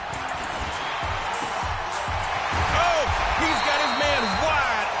 Oh, he's got his man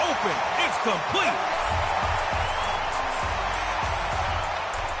wide open. It's complete.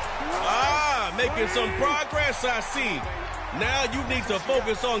 Making some progress, I see. Now you need to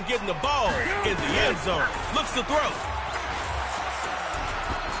focus on getting the ball in the end zone. Looks to throw.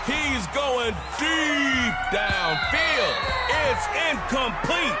 He's going deep downfield. It's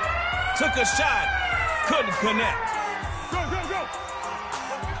incomplete. Took a shot. Couldn't connect. Go, go, go.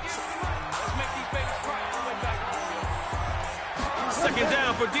 Second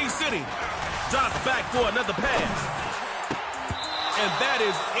down for D-City. Drops back for another pass. And that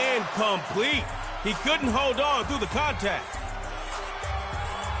is incomplete. He couldn't hold on through the contact.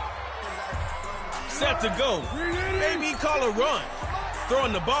 Set to go. Maybe call a run.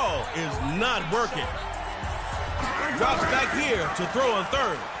 Throwing the ball is not working. Drops back here to throw on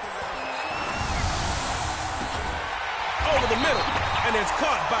 3rd. Over the middle, and it's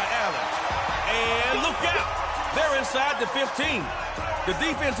caught by Allen. And look out. They're inside the 15. The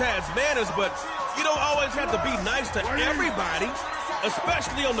defense has manners, but you don't always have to be nice to everybody,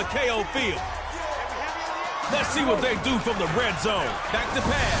 especially on the KO field. Let's see what they do from the red zone. Back to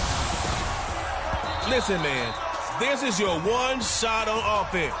pass. Listen, man, this is your one shot on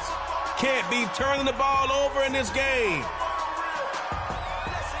offense. Can't be turning the ball over in this game.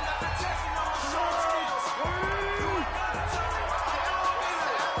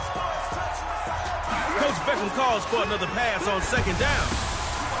 Coach Beckham calls for another pass on 2nd down.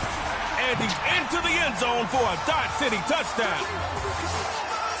 And he's into the end zone for a Dot City touchdown.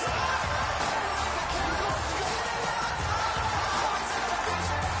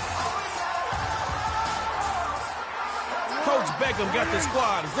 Coach Beckham got the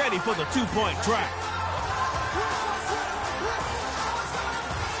squad ready for the 2-point try.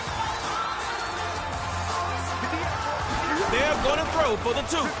 They're going to throw for the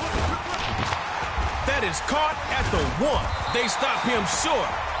 2. That is caught at the 1. They stop him short,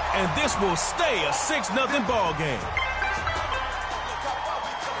 and this will stay a 6-0 ball game.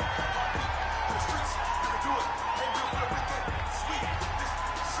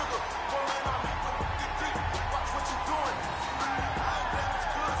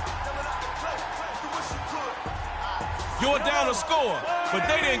 You're down a score, but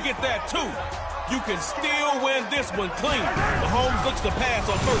they didn't get that too. You can still win this one clean. Mahomes looks to pass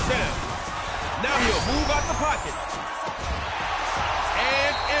on 1st down. Now he'll move out the pocket.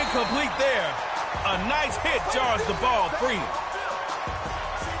 And incomplete there. A nice hit jars the ball free.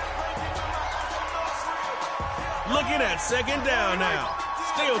 Looking at 2nd down now.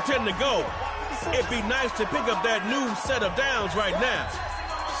 Still 10 to go. It'd be nice to pick up that new set of downs right now.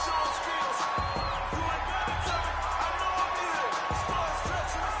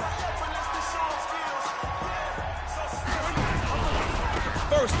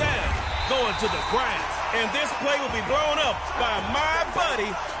 first down, going to the ground. And this play will be blown up by my buddy,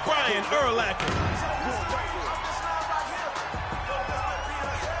 Brian Urlacher.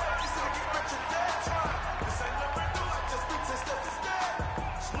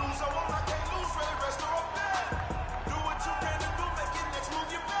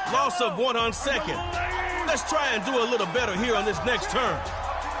 Loss of 1 on second. Let's try and do a little better here on this next turn.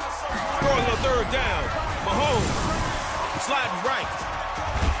 Throwing a third down. Mahomes sliding right.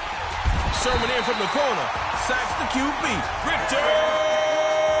 Sherman in from the corner. Sacks the QB.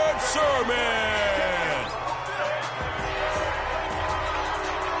 Richard Sherman.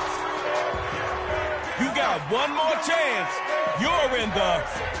 You got one more chance. You're in the...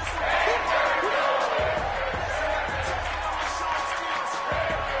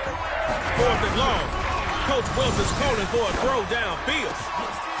 Fourth and long. Coach Wells is calling for a throw downfield.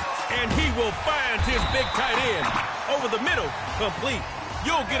 And he will find his big tight end. Over the middle, complete.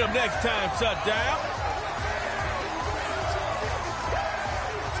 You'll get him next time, shut down.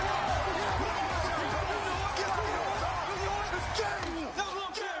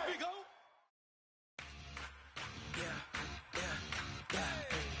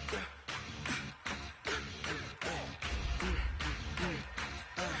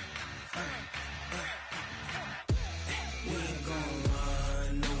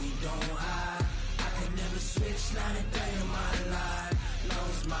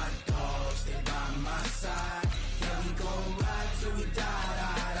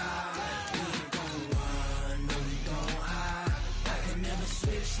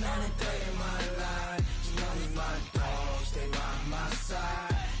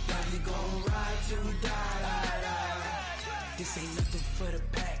 This ain't nothing for the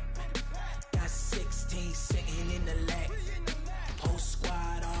pack. Got 16 sitting in the lap. Whole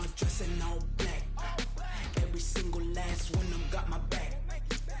squad all dressing all black. Every single last one of them got my back.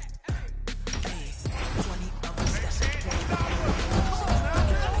 Hey, 20 of us, that's a 20.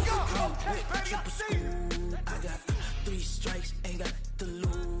 Triple school. I got 3 strikes, ain't got to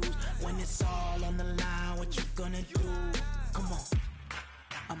lose. When it's all on the line, what you gonna do? Come on,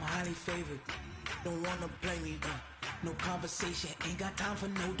 I'm highly favored. Don't wanna play me, no conversation, ain't got time for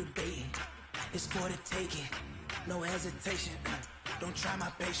no debating. It's for the taking, no hesitation. Don't try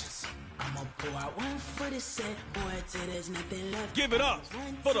my patience. I'ma pour out one for the set, boy, till there's nothing left. Give it up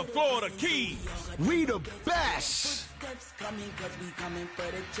for the Florida Keys. We the best. Footsteps coming, cause we coming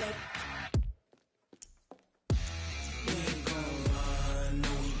for the check. We ain't gon' run, no,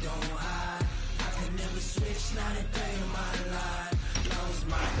 we don't hide. I can never switch, not a day in my life. Lost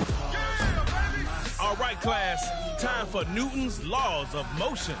my cause. All right, class, time for Newton's laws of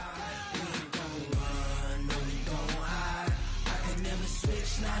motion.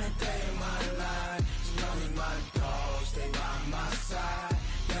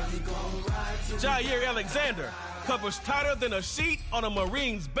 Jair Alexander covers tighter than a sheet on a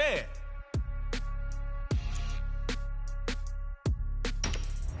Marine's bed.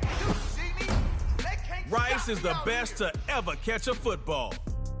 Rice is the best to ever catch a football.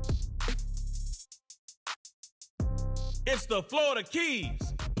 It's the Florida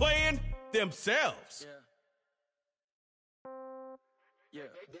Keys playing themselves. Yeah.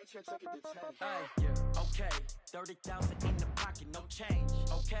 Okay. 30,000 in the pocket, no change.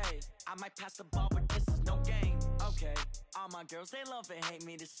 Okay. I might pass the ball, but this is no game. Okay. All my girls, they love and hate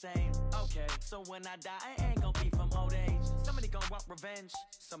me the same. Okay. So when I die, I ain't gonna be from old age. Somebody gonna want revenge.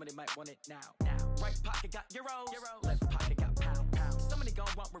 Somebody might want it now. Right pocket got euros. Left pocket got pound. Somebody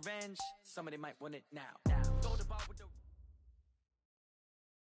gonna want revenge. Somebody might want it now. Go to bar with the...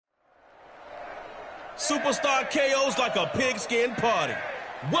 Superstar KOs like a pigskin party.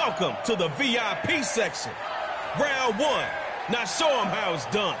 Welcome to the VIP section. Round 1. Now show them how it's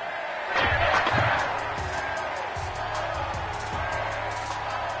done.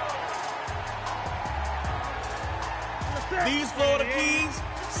 These Florida Keys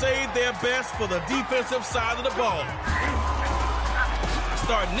save their best for the defensive side of the ball.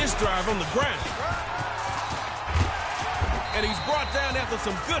 Starting this drive on the ground. And he's brought down after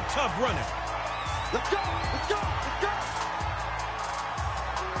some good, tough running. Let's go, let's go, let's go!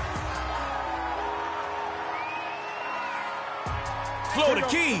 Florida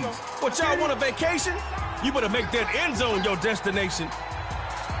Keys, what y'all want a vacation? You better make that end zone your destination.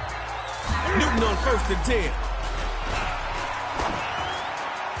 Newton on 1st and 10.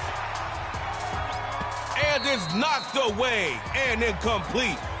 And it's knocked away and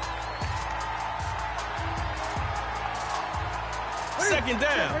incomplete. 2nd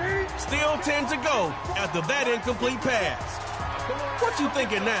down. Still 10 to go after that incomplete pass. What you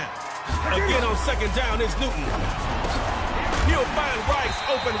thinking now? Again on 2nd down, it's Newton. He'll find Rice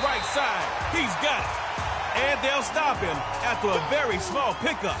open right side. He's got it. And they'll stop him after a very small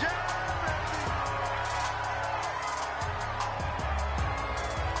pickup.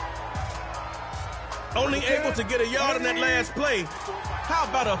 Only able to get a yard in that last play. How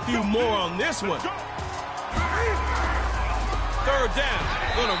about a few more on this one? Third down,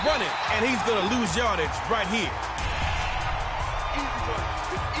 gonna run it, and he's gonna lose yardage right here.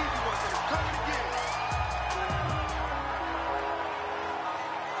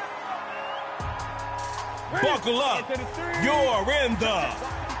 Buckle up. You're in the...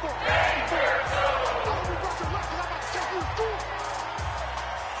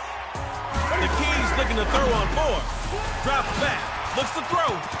 The Keys looking to throw on 4. Drops back. Looks to throw.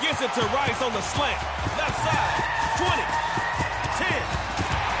 Gets it to Rice on the slant. Left side. 20. 10.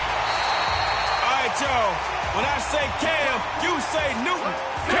 All right, y'all. When I say Cam, you say Newton.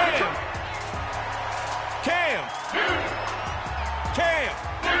 Cam. Cam. Cam.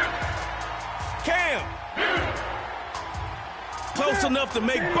 Cam. Close enough to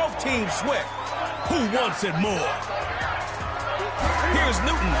make both teams sweat. Who wants it more? Here's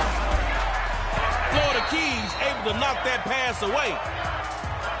Newton. Florida Keys able to knock that pass away.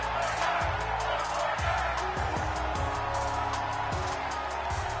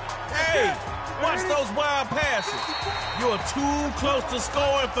 Hey, watch those wild passes. You're too close to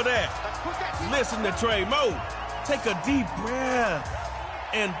scoring for that. Listen to Trey Moe. Take a deep breath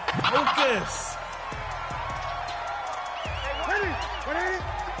and focus.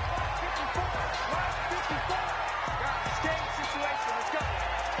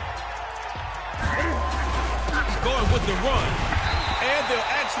 Going with the run. And they'll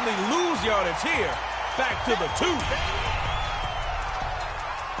actually lose yardage here. Back to the 2.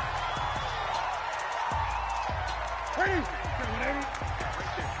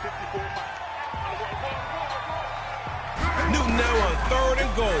 Newton now on 3rd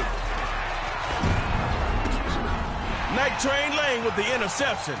and goal. Night Train Lane with the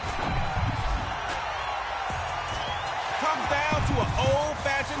interception. Comes down to an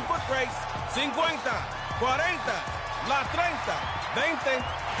old-fashioned foot race. 50, 40, la 30, 20.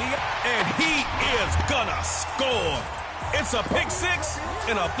 And he is gonna score. It's a pick 6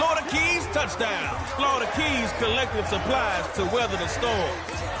 and a Florida Keys touchdown. Florida Keys collecting supplies to weather the storm.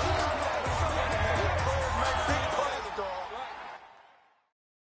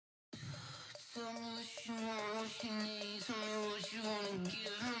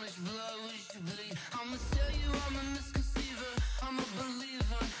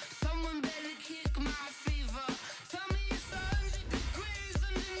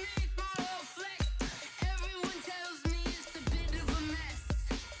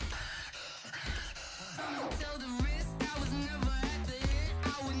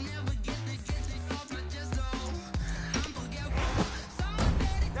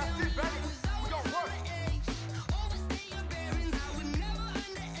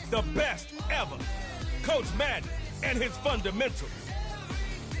 The best ever. Coach Madden and his fundamentals.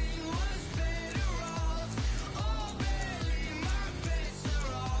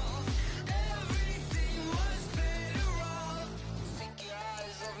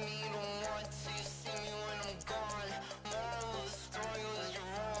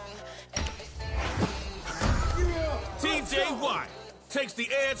 TJ Watt takes the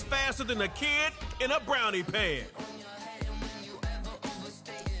edge faster than a kid in a brownie pan.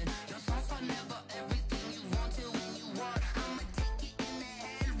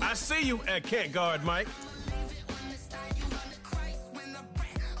 I see you at Can't Guard, Mike.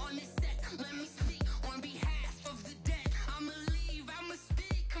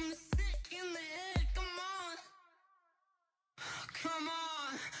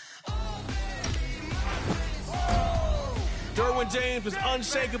 Derwin James is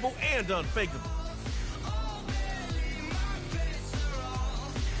unshakable and unfakeable.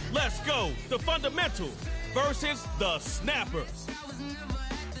 Let's go. The fundamentals versus the snappers.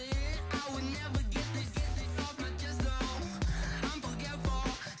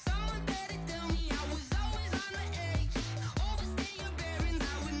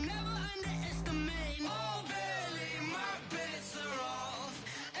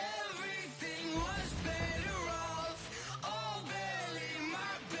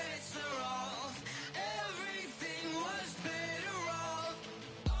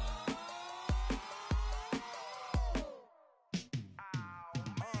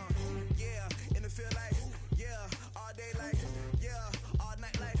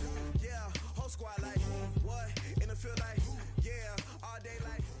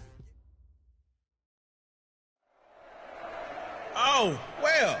 Oh,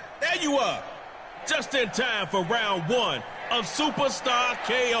 well, there you are. Just in time for round 1 A superstar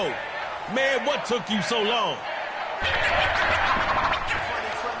KO. Man, what took you so long?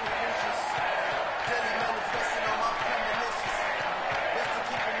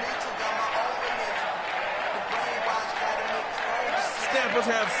 Snappers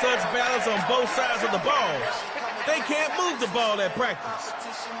have such balance on both sides of the ball. They can't move the ball at practice.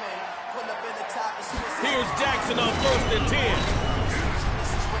 Here's Jackson on 1st and 10.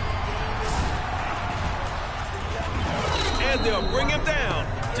 And they'll bring him down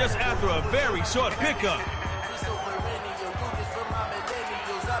just after a very short pickup.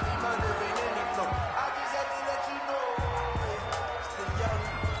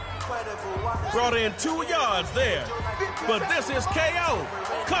 Brought in 2 yards there. But this is KO.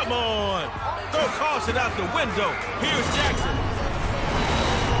 Come on. Throw caution out the window. Here's Jackson.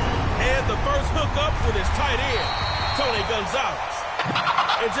 And the first hookup with his tight end, Tony Gonzalez.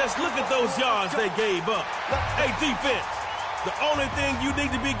 And just look at those yards they gave up. Hey, defense, the only thing you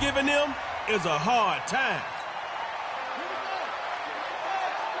need to be giving them is a hard time.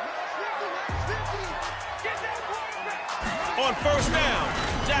 On 1st down,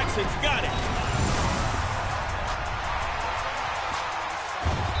 Jackson's got it.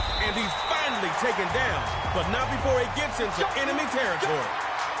 And he's finally taken down, but not before he gets into enemy territory.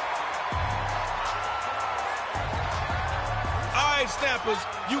 All right, Snappers,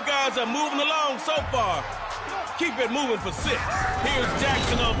 you guys are moving along so far. Keep it moving for 6. Here's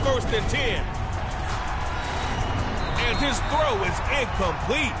Jackson on 1st and 10. And his throw is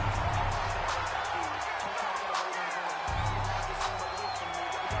incomplete.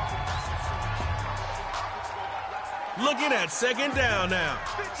 Looking at 2nd down now.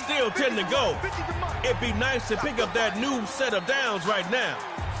 Still 10 to go. It'd be nice to pick up that new set of downs right now.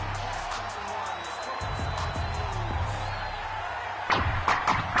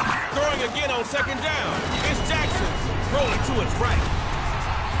 Throwing again on 2nd down. It's Jackson rolling to his right.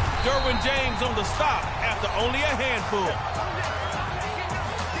 Derwin James on the stop after only a handful.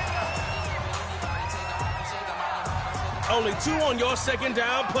 Only 2 on your 2nd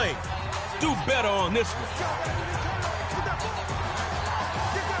down play. Do better on this one.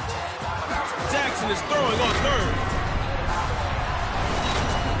 Jackson is throwing on 3rd.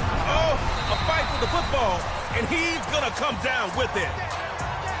 Oh, a fight for the football, and he's going to come down with it.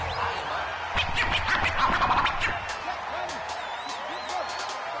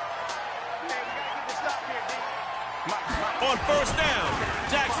 On 1st down,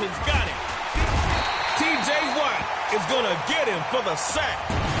 Jackson's got it. T.J. Watt is going to get him for the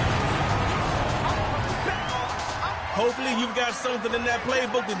sack. Hopefully you've got something in that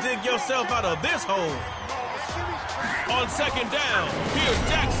playbook to dig yourself out of this hole. On 2nd down, here's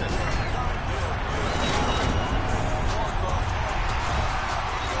Jackson.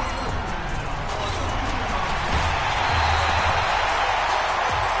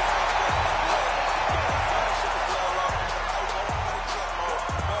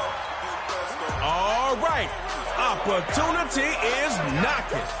 All right, opportunity is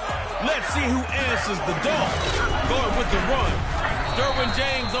knocking. Let's see who answers the door. Going with the run. Derwin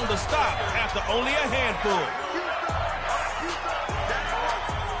James on the stop after only a handful.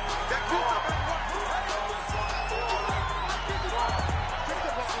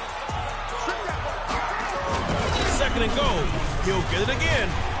 Second and goal. He'll get it again.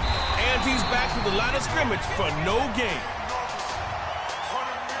 And he's back to the line of scrimmage for no gain.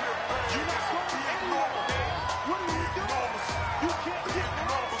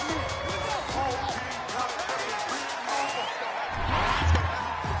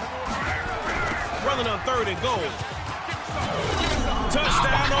 Running on 3rd and goal.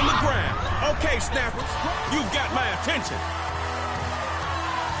 Touchdown on the ground. Okay, Snappers, you've got my attention.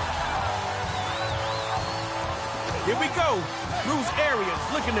 Here we go. Bruce Arians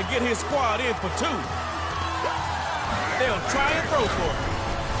looking to get his squad in for 2. They'll try and throw for it.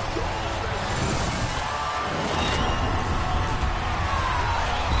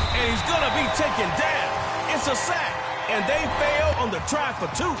 And he's going to be taken down. It's a sack, and they fail on the try for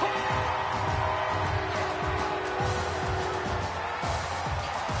 2.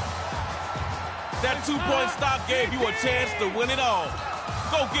 That 2-point stop gave you a chance to win it all.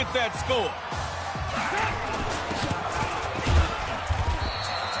 Go get that score.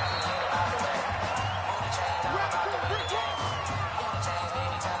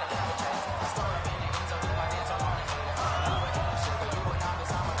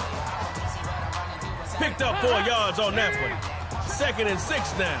 Picked up 4 yards on that one. 2nd and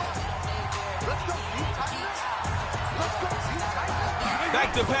 6 now.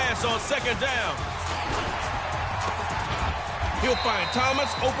 Back to pass on 2nd down. He'll find Thomas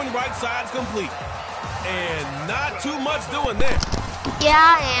open right side complete. And not too much doing that. Yeah,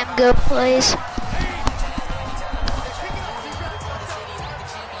 I am. Good plays.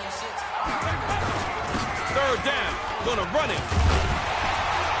 Third down. Gonna run it.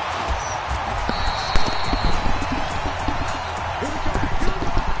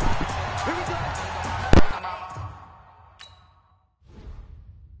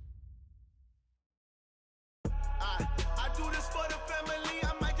 I do this for the family.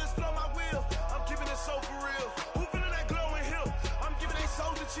 I might just blow my wheel. I'm keeping it so for real. Who feeling that glowing hill? I'm giving they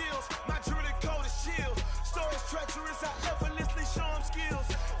soldier chills. My jewelry code is chill. Stories treacherous. I effortlessly show them skills.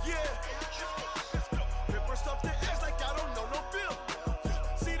 Yeah. Paper stuff the edge like I don't know no bill.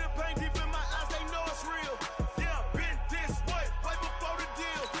 See the pain deep in my eyes. They know it's real. Yeah, been this way right before the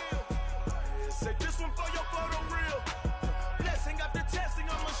deal. Say this one for your photo real. Blessing after testing.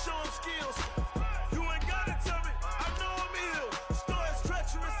 I'ma show them skills. You ain't gotta tell me. I know I'm ill. Stories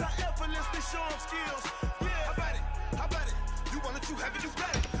treacherous. I effortlessly show them skills. Yeah, how about it? How about it? You want it, you have it, you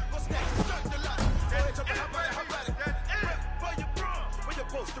got it. Go snatch and start the lot. Hey, how about it? How about it? For your bro, for your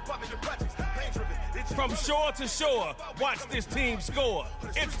post, your pop, and your projects. Pain driven. From shore to shore, watch this team score.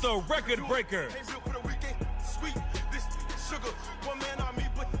 It's the record breaker. Sweet, this sugar. One man army,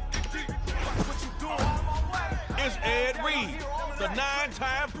 but deep. Watch what you doing. It's Ed Reed, the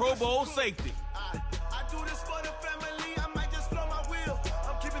 9-time Pro Bowl safety. I do this for the family. I might just blow my wheel.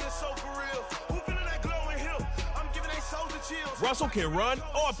 I'm keeping it so for real. Who feeling that glowing hill? I'm giving they soldier chills. Russell can run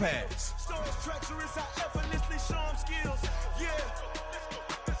or pass. Stories treacherous. I effortlessly show them skills. Yeah.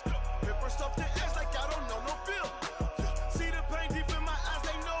 Paper stuff the edge like I don't know no bill. See the pain deep in my eyes.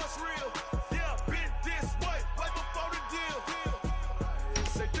 They know it's real. Yeah, been this way right before the deal.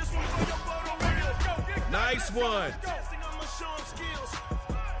 Say this one for your photo real. Nice one. Testing, I'ma show them skills.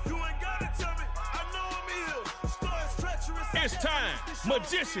 You ain't gotta tell me. I know I'm ill. Stories treacherous. It's time.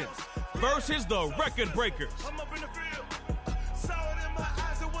 Magicians versus the record breakers. I'm up in the field. Saw it in my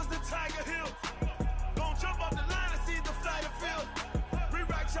eyes. It was the Tiger Hill. Gon' jump off the line and see the flight of field.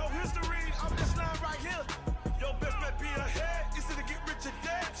 Rewrite your history off this line right here. Your best bet be ahead. It's to get rich or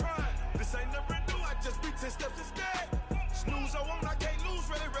dead. Trying. This ain't never new. I just be 10 steps instead. Snooze I won't. I can't lose.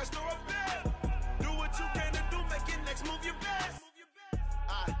 Ready, rest or a bed. Do what you can to do. Make your next move your best.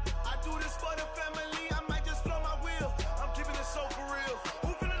 I do this for the family. I might just blow my wheel. I'm keeping it so for real.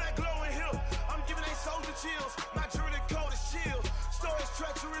 Who feeling that glowing hill? I'm giving they soldier chills. My jewelry code is chill. Stories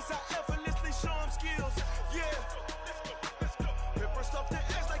treacherous. I effortlessly show them skills. Yeah. Paper stuff the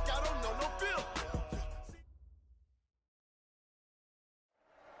edge like I don't know no bill.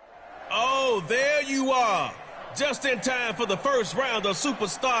 Oh, there you are. Just in time for the first round of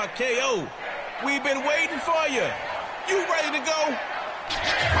Superstar KO. We've been waiting for you. You ready to go?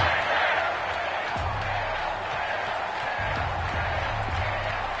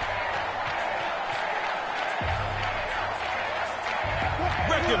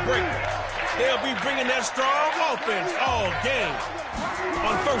 Record breaker. They'll be bringing that strong offense all game.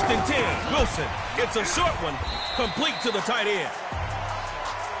 On 1st and 10, Wilson. It's a short one, complete to the tight end.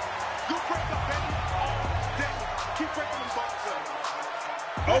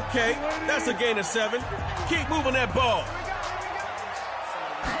 Okay, that's a gain of 7. Keep moving that ball.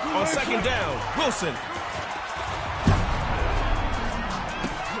 On 2nd down, Wilson.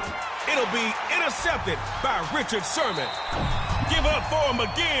 It'll be intercepted by Richard Sherman. Give it up for him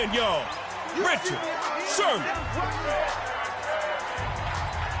again, y'all. Richard Sherman.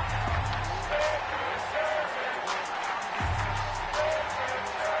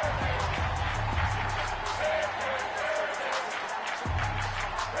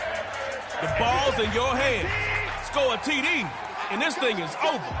 The ball's in your hand. Score a TD, and this thing is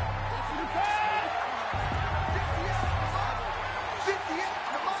over.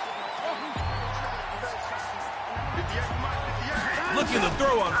 Looking to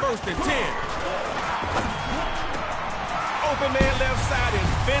throw on 1st and 10. Open man left side is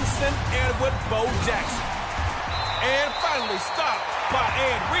Vincent Edward Bo Jackson. And finally stopped by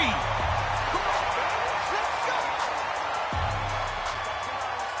Ed Reed.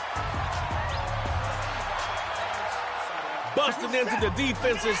 Busting into the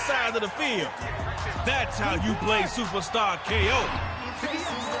defensive side of the field. That's how you play Superstar KO.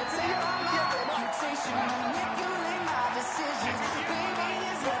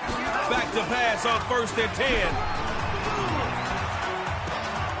 Back to pass on 1st and 10.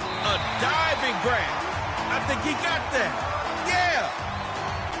 A diving grab. I think he got that. Yeah.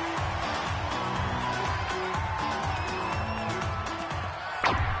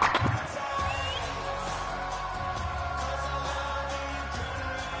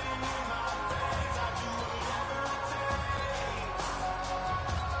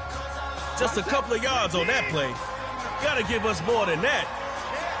 Just a couple of yards on that play. Gotta give us more than that.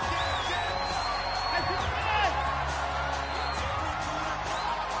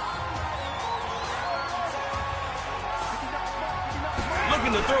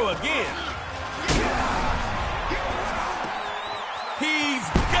 Looking to throw again. He's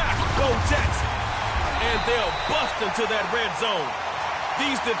got Bo Jackson. And they'll bust into that red zone.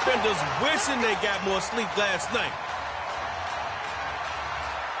 These defenders wishing they got more sleep last night.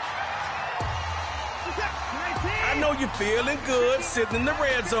 I know you're feeling good sitting in the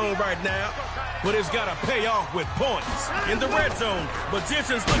red zone right now, but it's got to pay off with points. In the red zone,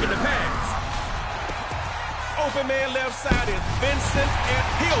 Magician's looking to pass. Open man left side is Vincent, and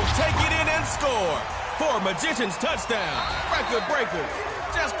he'll take it in and score for Magician's touchdown. Record breaker.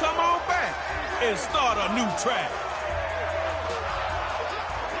 Just come on back and start a new track.